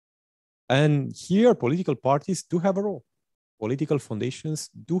 And here, political parties do have a role. Political foundations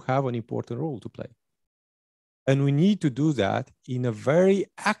do have an important role to play. And we need to do that in a very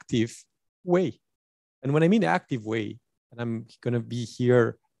active way. And when I mean active way, and I'm going to be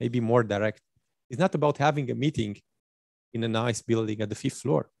here maybe more direct, it's not about having a meeting in a nice building at the 5th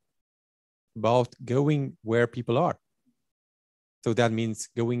floor, about going where people are. So that means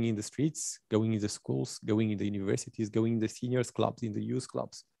going in the streets, going in the schools, going in the universities, going in the seniors clubs, in the youth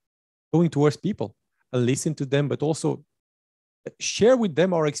clubs, going towards people and listen to them, but also share with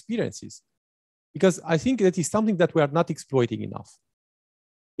them our experiences. Because I think that is something that we are not exploiting enough,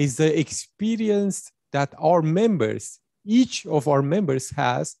 is the experience that our members, each of our members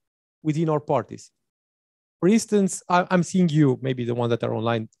has within our parties. For instance, I'm seeing you, maybe the ones that are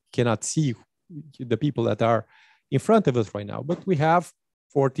online cannot see the people that are in front of us right now, but we have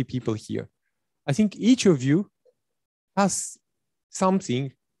 40 people here. I think each of you has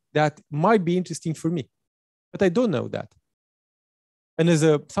something that might be interesting for me, but I don't know that. And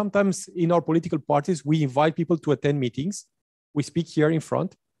sometimes in our political parties, we invite people to attend meetings. We speak here in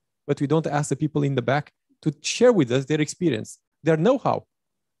front, but we don't ask the people in the back to share with us their experience, their know-how,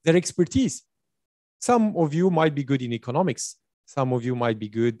 their expertise. Some of you might be good in economics. Some of you might be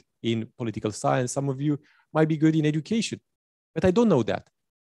good in political science. Some of you might be good in education, but I don't know that.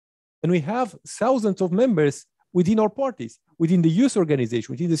 And we have thousands of members within our parties, within the youth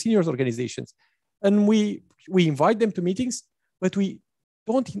organization, within the seniors organizations. And we invite them to meetings, but we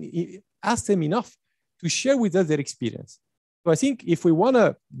don't ask them enough to share with us their experience. So I think if we want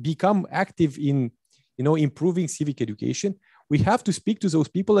to become active in improving civic education, we have to speak to those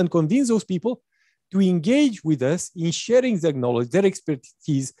people and convince those people to engage with us in sharing their knowledge, their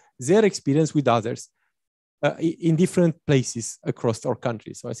expertise, their experience with others in different places across our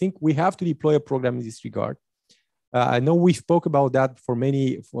country. So I think we have to deploy a program in this regard. I know we spoke about that for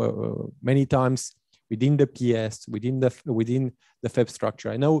many times within the PES, within the FEPS structure.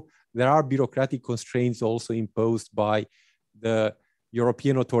 I know there are bureaucratic constraints also imposed by the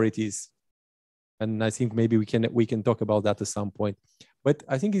European authorities. And I think maybe we can talk about that at some point. But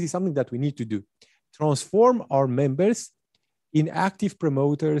I think it is something that we need to do. Transform our members in active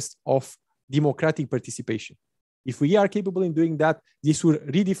promoters of democratic participation. If we are capable in doing that, this will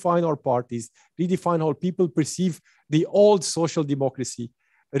redefine our parties, redefine how people perceive the old social democracy,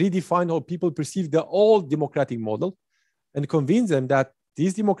 redefine how people perceive the old democratic model, and convince them that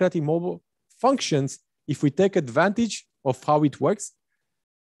this democratic model functions if we take advantage of how it works.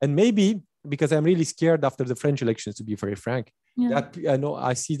 And maybe, because I'm really scared after the French elections, to be very frank, that I know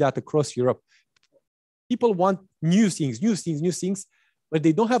I see that across Europe. People want new things, but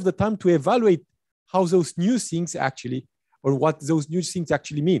they don't have the time to evaluate how those new things actually, or what those new things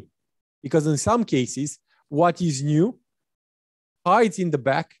actually mean. Because in some cases, what is new hides in the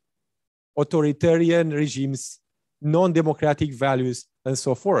back authoritarian regimes, non-democratic values, and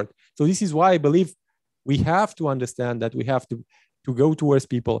so forth. So this is why I believe we have to understand that we have to go towards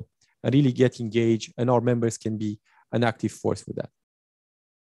people and really get engaged, and our members can be an active force for that.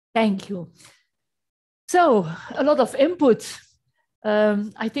 Thank you. So, a lot of input.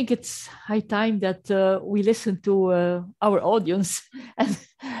 I think it's high time that we listen to our audience and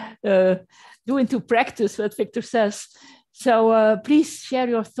do into practice what Victor says. So please share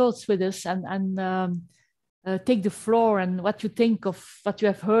your thoughts with us and take the floor and what you think of what you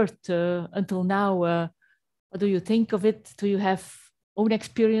have heard until now. What do you think of it? Do you have own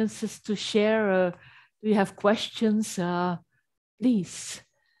experiences to share? Do you have questions? Please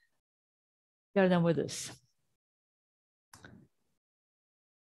share them with us.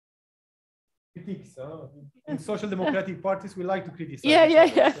 Critiques, in social democratic parties, we like to criticize.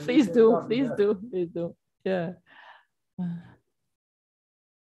 Yeah. Please do. Yeah.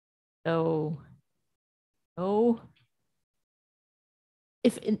 So,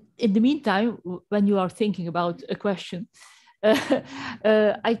 if in the meantime, when you are thinking about a question,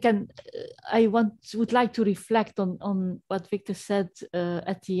 would like to reflect on what Victor said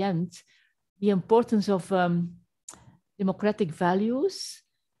at the end, the importance of democratic values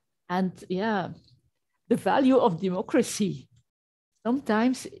and the value of democracy.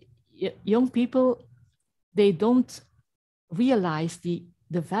 Sometimes young people, they don't realize the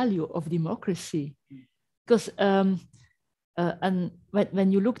value of democracy, because and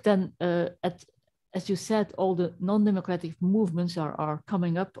when you look then at, as you said, all the non-democratic movements are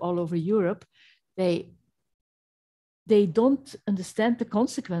coming up all over Europe, they don't understand the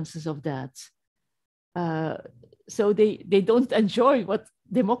consequences of that. So they don't enjoy what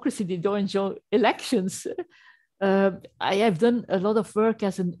democracy, they don't enjoy elections. I have done a lot of work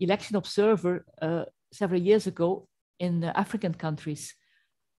as an election observer several years ago in African countries.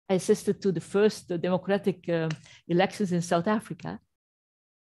 I assisted to the first democratic elections in South Africa.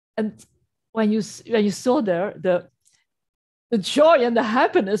 And when you saw there the joy and the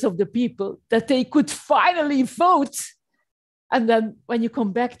happiness of the people that they could finally vote. And then when you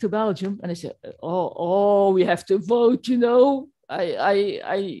come back to Belgium and they say, oh, we have to vote, you know,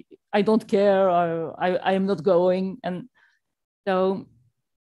 I don't care, or I am not going. And so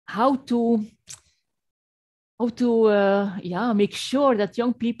how to make sure that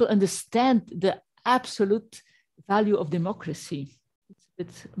young people understand the absolute value of democracy?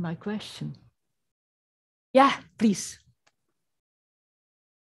 It's my question. Yeah, please.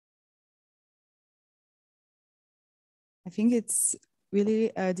 I think it's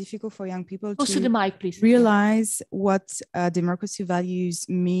really difficult for young people to the mic, please. Realize what democracy values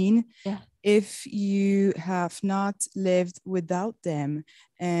mean if you have not lived without them.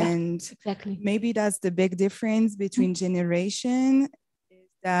 And exactly. Maybe that's the big difference between generation, is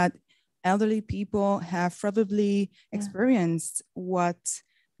that elderly people have probably experienced what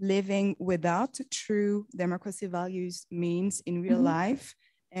living without true democracy values means in real life,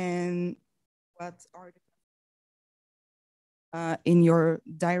 and what are in your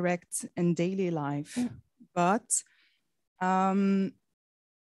direct and daily life. But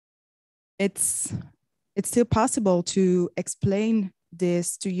it's still possible to explain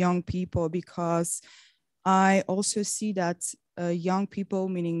this to young people, because I also see that young people,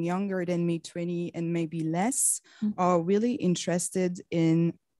 meaning younger than me, 20 and maybe less, are really interested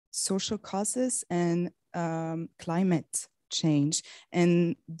in social causes and climate change.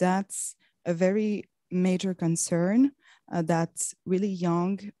 And that's a very major concern that really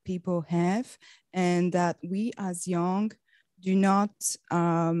young people have, and that we as young do not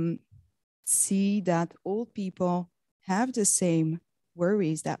see that old people have the same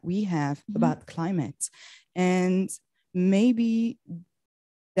worries that we have about climate. And maybe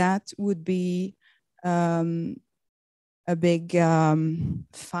that would be a big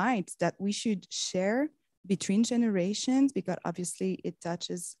fight that we should share between generations, because obviously it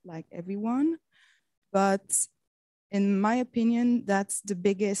touches like everyone. But in my opinion, that's the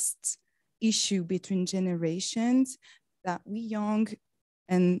biggest issue between generations, that we young,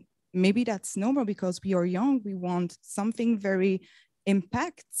 and maybe that's normal because we are young, we want something very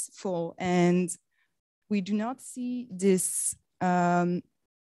impactful, and we do not see this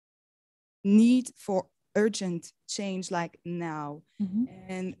need for urgent change like now.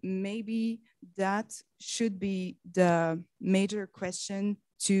 And maybe that should be the major question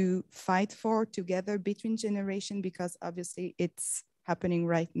to fight for together between generations, because obviously it's happening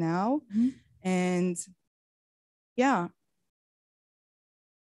right now. And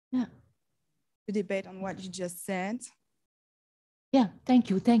to debate on what you just said. Yeah, thank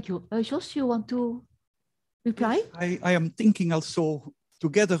you. Jos, you want to reply? Yes, I am thinking also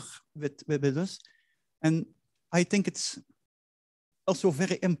together with us, and I think it's also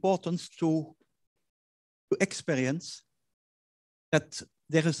very important to experience that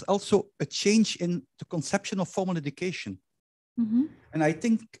there is also a change in the conception of formal education. And I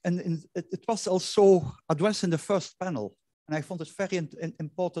think, and it was also addressed in the first panel, and I found it very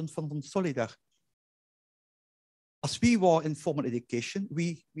important from Solidar. As we were in formal education,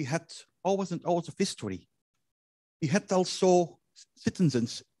 we had hours and hours of history. We had also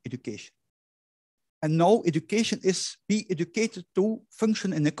citizens' education. And now education is be educated to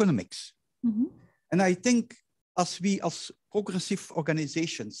function in economics. And I think as we, as progressive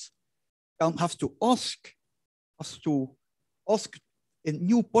organizations, can have to ask us to ask in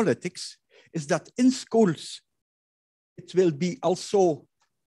new politics is that in schools, it will be also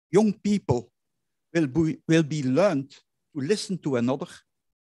young people will be learned to listen to another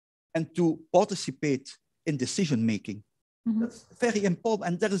and to participate in decision making. That's very important.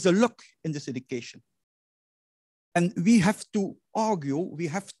 And there is a lack in this education. And we have to argue, we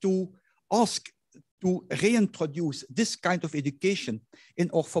have to ask to reintroduce this kind of education in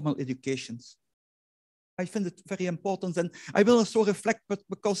our formal educations. I find it very important. And I will also reflect, but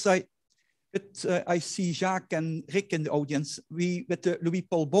because I see Jacques and Rick in the audience, we, with the Louis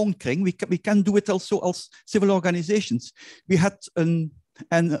Paul Boonkring, we can do it also as civil organizations. We had, and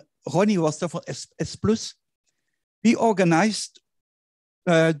Ronnie was there for S+. We organized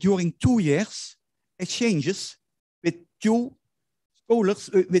during 2 years exchanges with two scholars,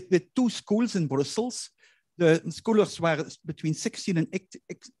 with two schools in Brussels. The scholars were between 16 and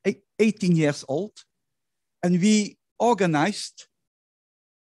 18 years old. And we organized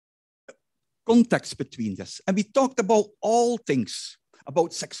contacts between us. And we talked about all things,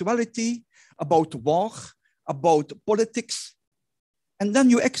 about sexuality, about war, about politics. And then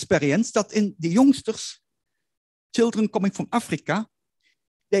you experience that in the youngsters, children coming from Africa,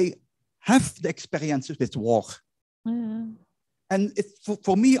 they have the experiences with war. And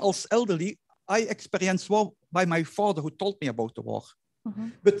for me as elderly, I experienced war by my father who told me about the war.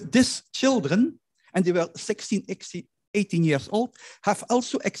 But these children, and they were 16, 18 years old, have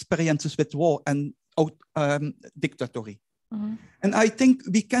also experiences with war and dictatorship. And I think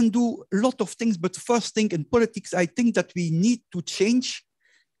we can do a lot of things, but first thing in politics, I think that we need to change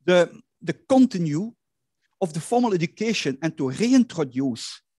the continue of the formal education and to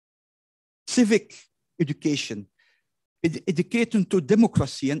reintroduce civic education, education to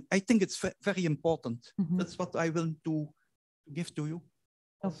democracy. And I think it's very important. That's what I will to give to you.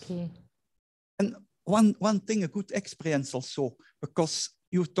 Okay. And one thing, a good experience also, because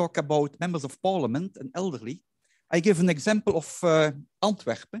you talk about members of parliament and elderly. I give an example of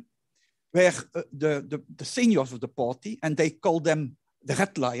Antwerpen, where the seniors of the party, and they call them the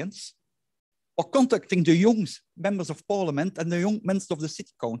Red Lions, are contacting the young members of parliament and the young members of the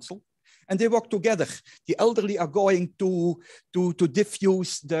city council, and they work together. The elderly are going to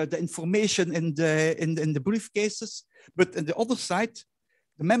diffuse the information in the briefcases, but on the other side,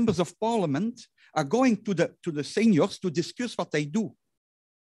 the members of parliament are going to the seniors to discuss what they do.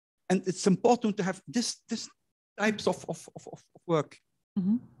 And it's important to have this types of work.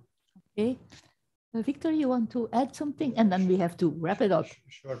 Okay. Victor, you want to add something? And then we have to wrap it up.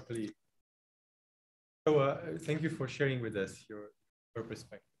 Sure, please. So thank you for sharing with us your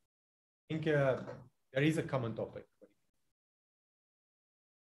perspective. I think there is a common topic.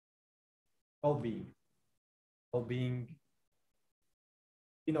 Well-being. Well-being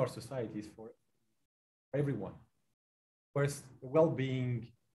in our societies for everyone. First, the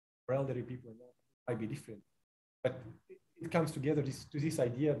well-being for elderly people might be different, but it comes together to this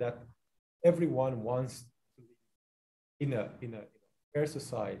idea that everyone wants to live in a fair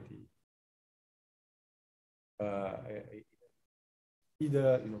society,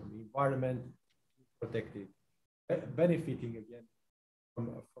 either the environment protected, benefiting again from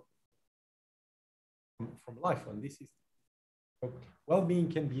life. And this is well-being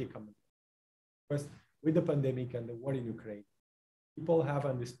can be a common. First, with the pandemic and the war in Ukraine, people have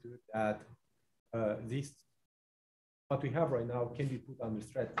understood that what we have right now can be put under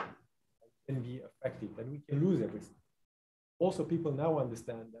threat, can be affected, and we can lose everything. Also, people now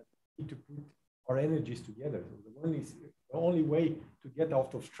understand that we need to put our energies together. The only way to get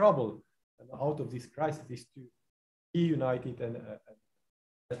out of trouble and out of this crisis is to be united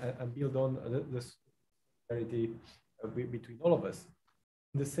and build on the solidarity between all of us.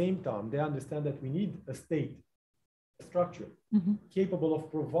 At the same time, they understand that we need a state, a structure, capable of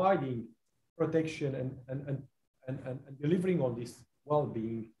providing protection and delivering on this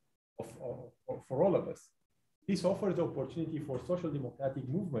well-being for all of us. This offers the opportunity for social democratic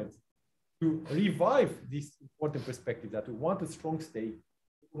movements to revive this important perspective that we want a strong state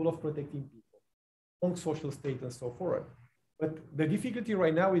capable of protecting people, strong social state, and so forth. But the difficulty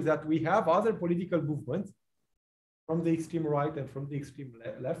right now is that we have other political movements from the extreme right and from the extreme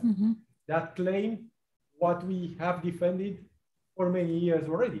left that claim what we have defended for many years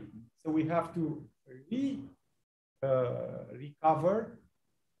already. So we have to recover,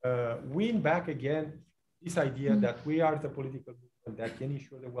 win back again this idea that we are the political movement that can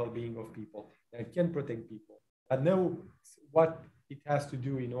ensure the well-being of people, that can protect people, that know what it has to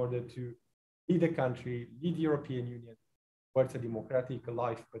do in order to lead the country, lead the European Union towards a democratic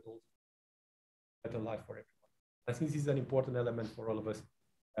life, but also a better life for everyone. I think this is an important element for all of us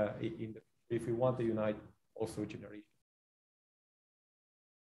if we want to unite also generation.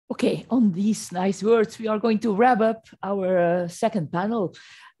 Okay, on these nice words, we are going to wrap up our second panel.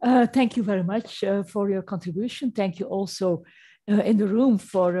 Thank you very much for your contribution. Thank you also in the room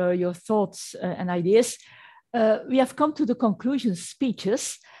for your thoughts and ideas. We have come to the conclusion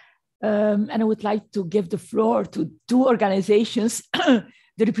speeches, and I would like to give the floor to two organizations,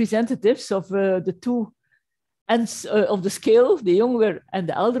 the representatives of the two ends of the scale, the younger and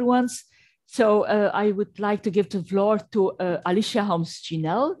the elder ones. So I would like to give the floor to Alicia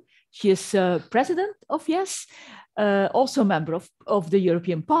Holmes-Ginel. She is president of YES, also a member of the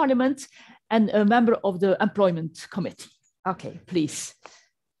European Parliament and a member of the Employment Committee. Okay, please.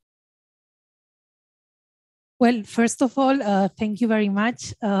 Well, first of all, thank you very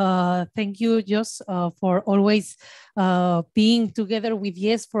much. Thank you, Jos, for always being together with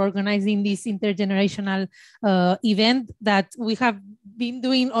YES for organizing this intergenerational event that we have been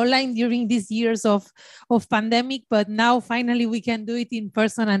doing online during these years of pandemic, but now finally we can do it in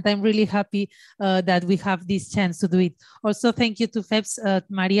person, and I'm really happy that we have this chance to do it. Also, thank you to FEPS,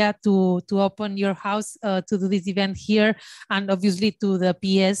 Maria, to open your house to do this event here, and obviously to the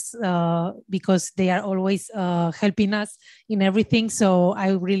PES because they are always helping us in everything. So I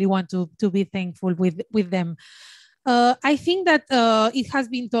really want to be thankful with them. I think that it has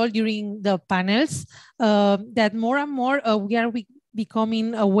been told during the panels that more and more we are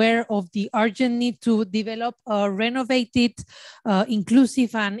becoming aware of the urgent need to develop a renovated,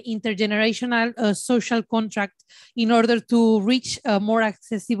 inclusive and intergenerational social contract in order to reach a more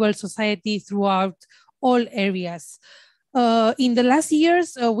accessible society throughout all areas. In the last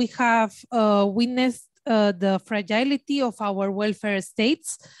years, we have witnessed the fragility of our welfare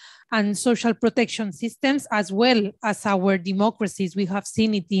states and social protection systems, as well as our democracies. We have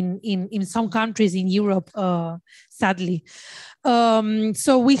seen it in some countries in Europe, sadly.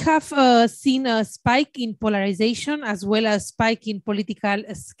 So we have seen a spike in polarization, as well as spike in political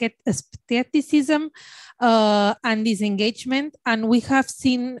skepticism and disengagement. And we have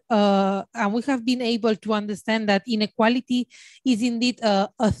seen, and we have been able to understand that inequality is indeed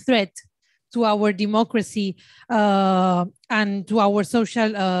a threat to our democracy and to our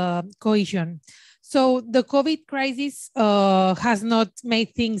social cohesion. So the COVID crisis has not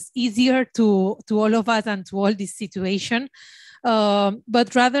made things easier to all of us and to all this situation,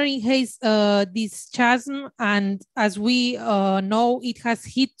 but rather enhanced this chasm. And as we know, it has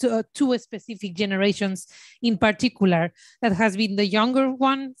hit two specific generations in particular, that has been the younger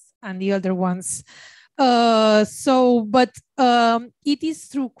ones and the older ones. But it is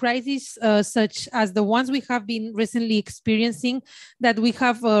through crises such as the ones we have been recently experiencing that we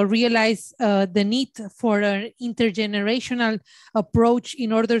have realized the need for an intergenerational approach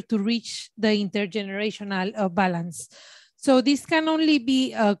in order to reach the intergenerational balance. So this can only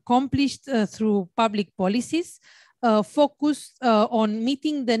be accomplished through public policies focused on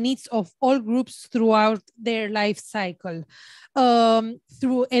meeting the needs of all groups throughout their life cycle.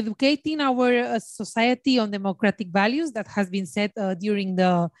 Through educating our society on democratic values that has been said during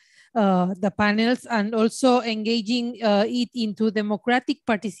the panels, and also engaging it into democratic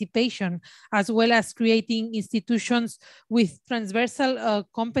participation, as well as creating institutions with transversal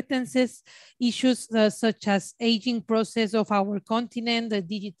competences, issues such as aging process of our continent, the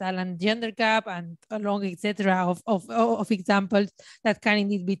digital and gender gap, and a long etc. of examples that can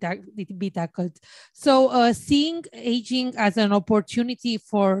indeed be tackled. So seeing aging as an opportunity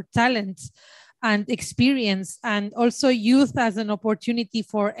for talents and experience, and also youth as an opportunity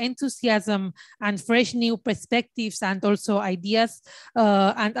for enthusiasm and fresh new perspectives and also ideas,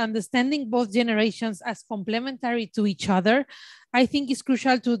 and understanding both generations as complementary to each other, I think is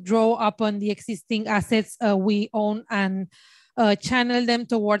crucial to draw upon the existing assets we own and channel them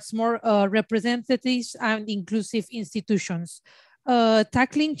towards more representative and inclusive institutions.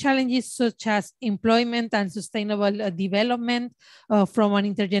 Tackling challenges such as employment and sustainable development from an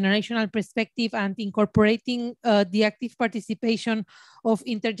intergenerational perspective, and incorporating the active participation of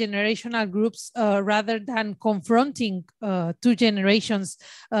intergenerational groups rather than confronting two generations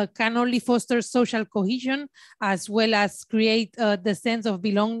can only foster social cohesion, as well as create the sense of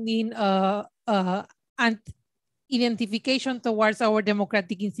belonging and identification towards our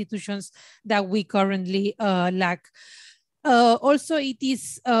democratic institutions that we currently lack. Also, it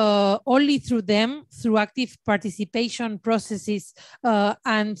is only through them, through active participation processes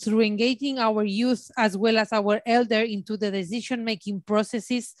and through engaging our youth as well as our elder into the decision-making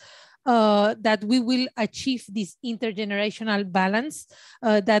processes that we will achieve this intergenerational balance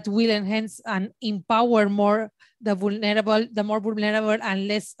that will enhance and empower more the more vulnerable and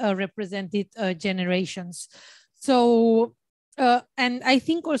less represented generations. So, and I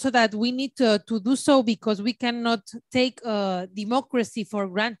think also that we need to do so because we cannot take democracy for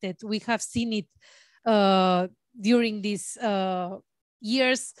granted. We have seen it during these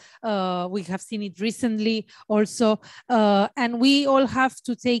years. We have seen it recently also. And we all have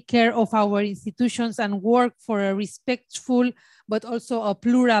to take care of our institutions and work for a respectful, but also a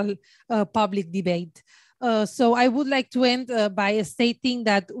plural public debate. So I would like to end by stating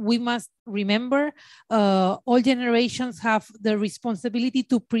that we must remember all generations have the responsibility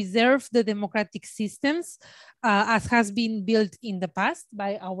to preserve the democratic systems as has been built in the past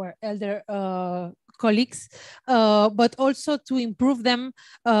by our elder colleagues, but also to improve them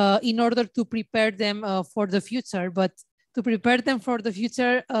in order to prepare them for the future. But to prepare them for the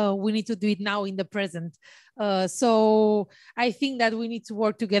future, we need to do it now in the present. So I think that we need to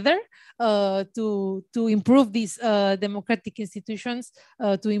work together to improve these democratic institutions,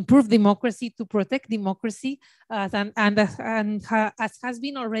 to improve democracy, to protect democracy, and as has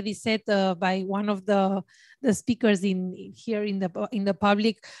been already said by one of the speakers here in the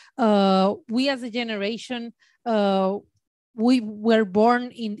public, we as a generation. We were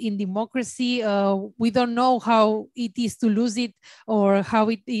born in democracy. We don't know how it is to lose it or how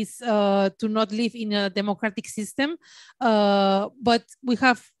it is to not live in a democratic system. But we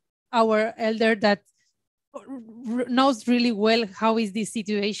have our elder that knows really well how is this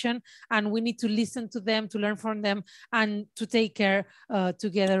situation, and we need to listen to them, to learn from them, and to take care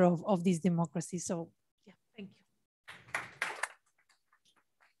together of this democracy. So, yeah, thank you.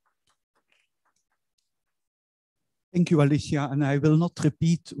 Thank you, Alicia. And I will not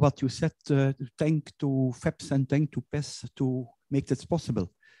repeat what you said. Thank to FEPS and thank to PES to make this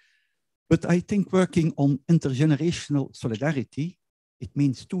possible. But I think working on intergenerational solidarity, it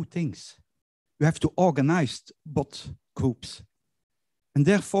means two things. You have to organize both groups. And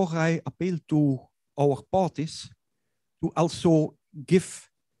therefore, I appeal to our parties to also give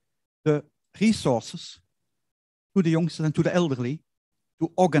the resources to the youngsters and to the elderly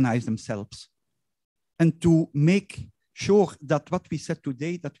to organize themselves and to make sure that what we said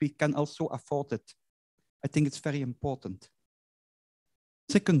today, that we can also afford it. I think it's very important.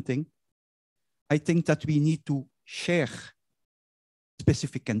 Second thing, I think that we need to share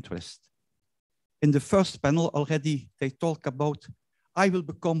specific interest. In the first panel already, they talk about, I will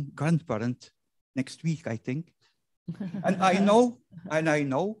become grandparent next week, I think. And I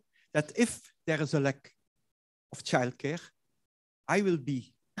know that if there is a lack of childcare, I will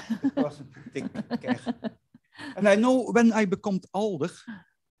be the person to take care. And I know when I become older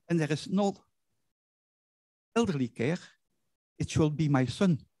and there is no elderly care, it shall be my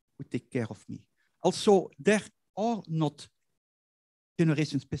son who take care of me. Also, there are not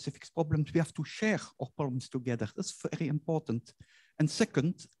generation-specific problems. We have to share our problems together. That's very important. And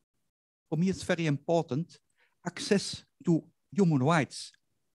second, for me, it's very important, access to human rights.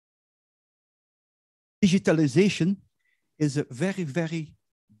 Digitalization is a very, very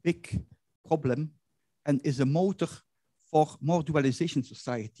big problem and is a motor for more dualization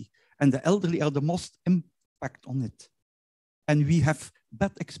society. And the elderly are the most impact on it. And we have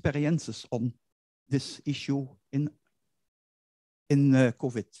bad experiences on this issue in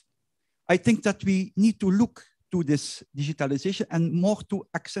COVID. I think that we need to look to this digitalization and more to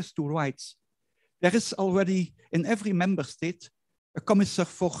access to rights. There is already in every member state a commissar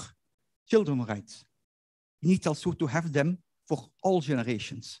for children's rights. We need also to have them for all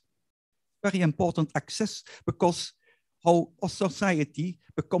generations. Very important access, because how our society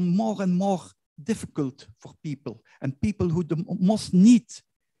become more and more difficult for people, and people who the most need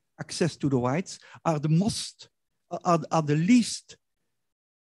access to the rights are the least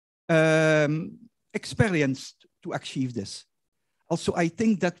experienced to achieve this. Also, I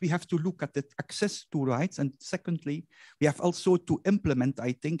think that we have to look at the access to rights. And secondly, we have also to implement,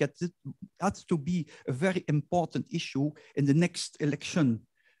 I think that that's to be a very important issue in the next election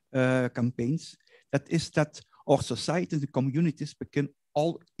campaigns. That is that our society and the communities become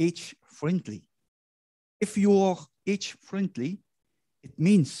all age-friendly. If you are age-friendly, it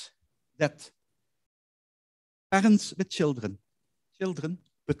means that parents with children,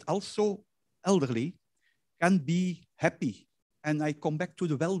 but also elderly, can be happy. And I come back to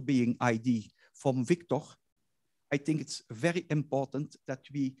the well-being idea from Victor. I think it's very important that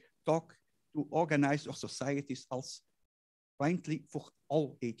we talk to organize our societies as frankly, for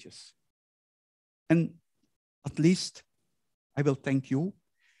all ages. And at least I will thank you.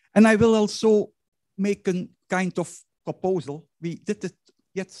 And I will also make a kind of proposal. We did it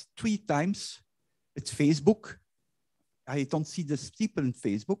yet 3 times. It's Facebook. I don't see the people in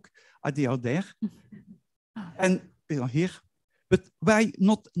Facebook. They are there. And they are here. But why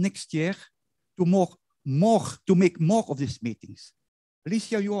not next year to make more of these meetings?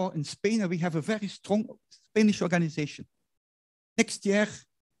 Alicia, you are in Spain, and we have a very strong Spanish organization. Next year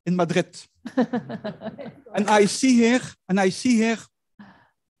in Madrid. and I see here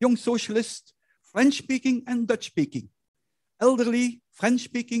young socialists, French-speaking and Dutch-speaking. Elderly,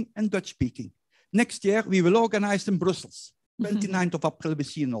 French-speaking and Dutch-speaking. Next year, we will organize in Brussels. 29th of April, we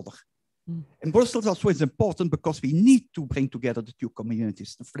see another. In Brussels also is important because we need to bring together the 2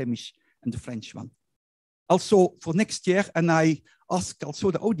 communities, the Flemish and the French one. Also for next year, and I ask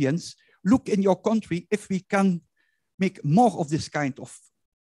also the audience, look in your country if we can make more of this kind of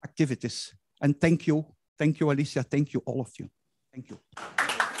activities. And thank you, Alicia, thank you, all of you. Thank you.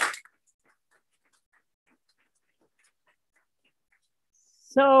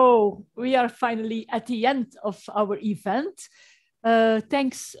 So we are finally at the end of our event.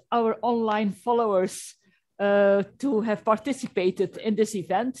 Thanks our online followers to have participated in this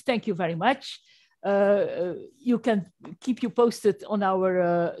event. Thank you very much. You can keep you posted on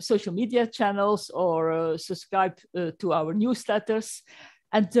our social media channels or subscribe to our newsletters.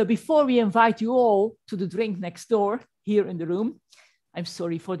 And before we invite you all to the drink next door here in the room, I'm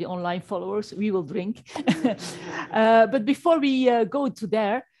sorry for the online followers, we will drink. But before we go to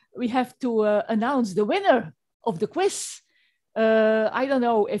there, we have to announce the winner of the quiz. I don't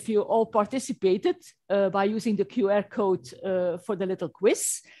know if you all participated by using the QR code for the little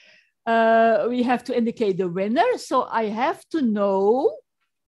quiz. We have to indicate the winner. So I have to know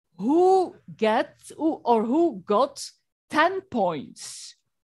who got 10 points.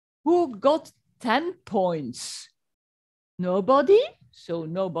 Who got 10 points? Nobody? So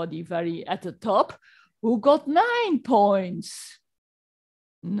nobody very at the top. Who got 9 points?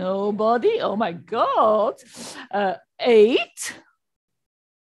 Nobody? Oh my God. 8,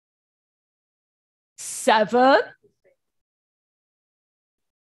 7.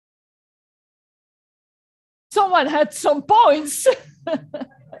 Someone had some points.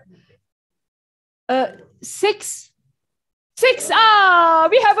 6. 6. Ah,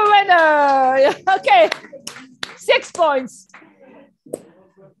 we have a winner. Okay. 6 points.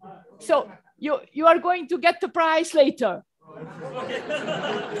 So you are going to get the prize later.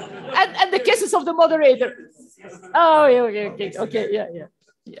 and the kisses of the moderator. Oh, okay, yeah.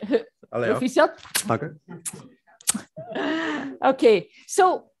 Proficiat. Okay. Okay,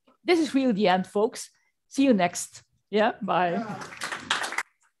 so this is really the end, folks. See you next. Yeah, bye.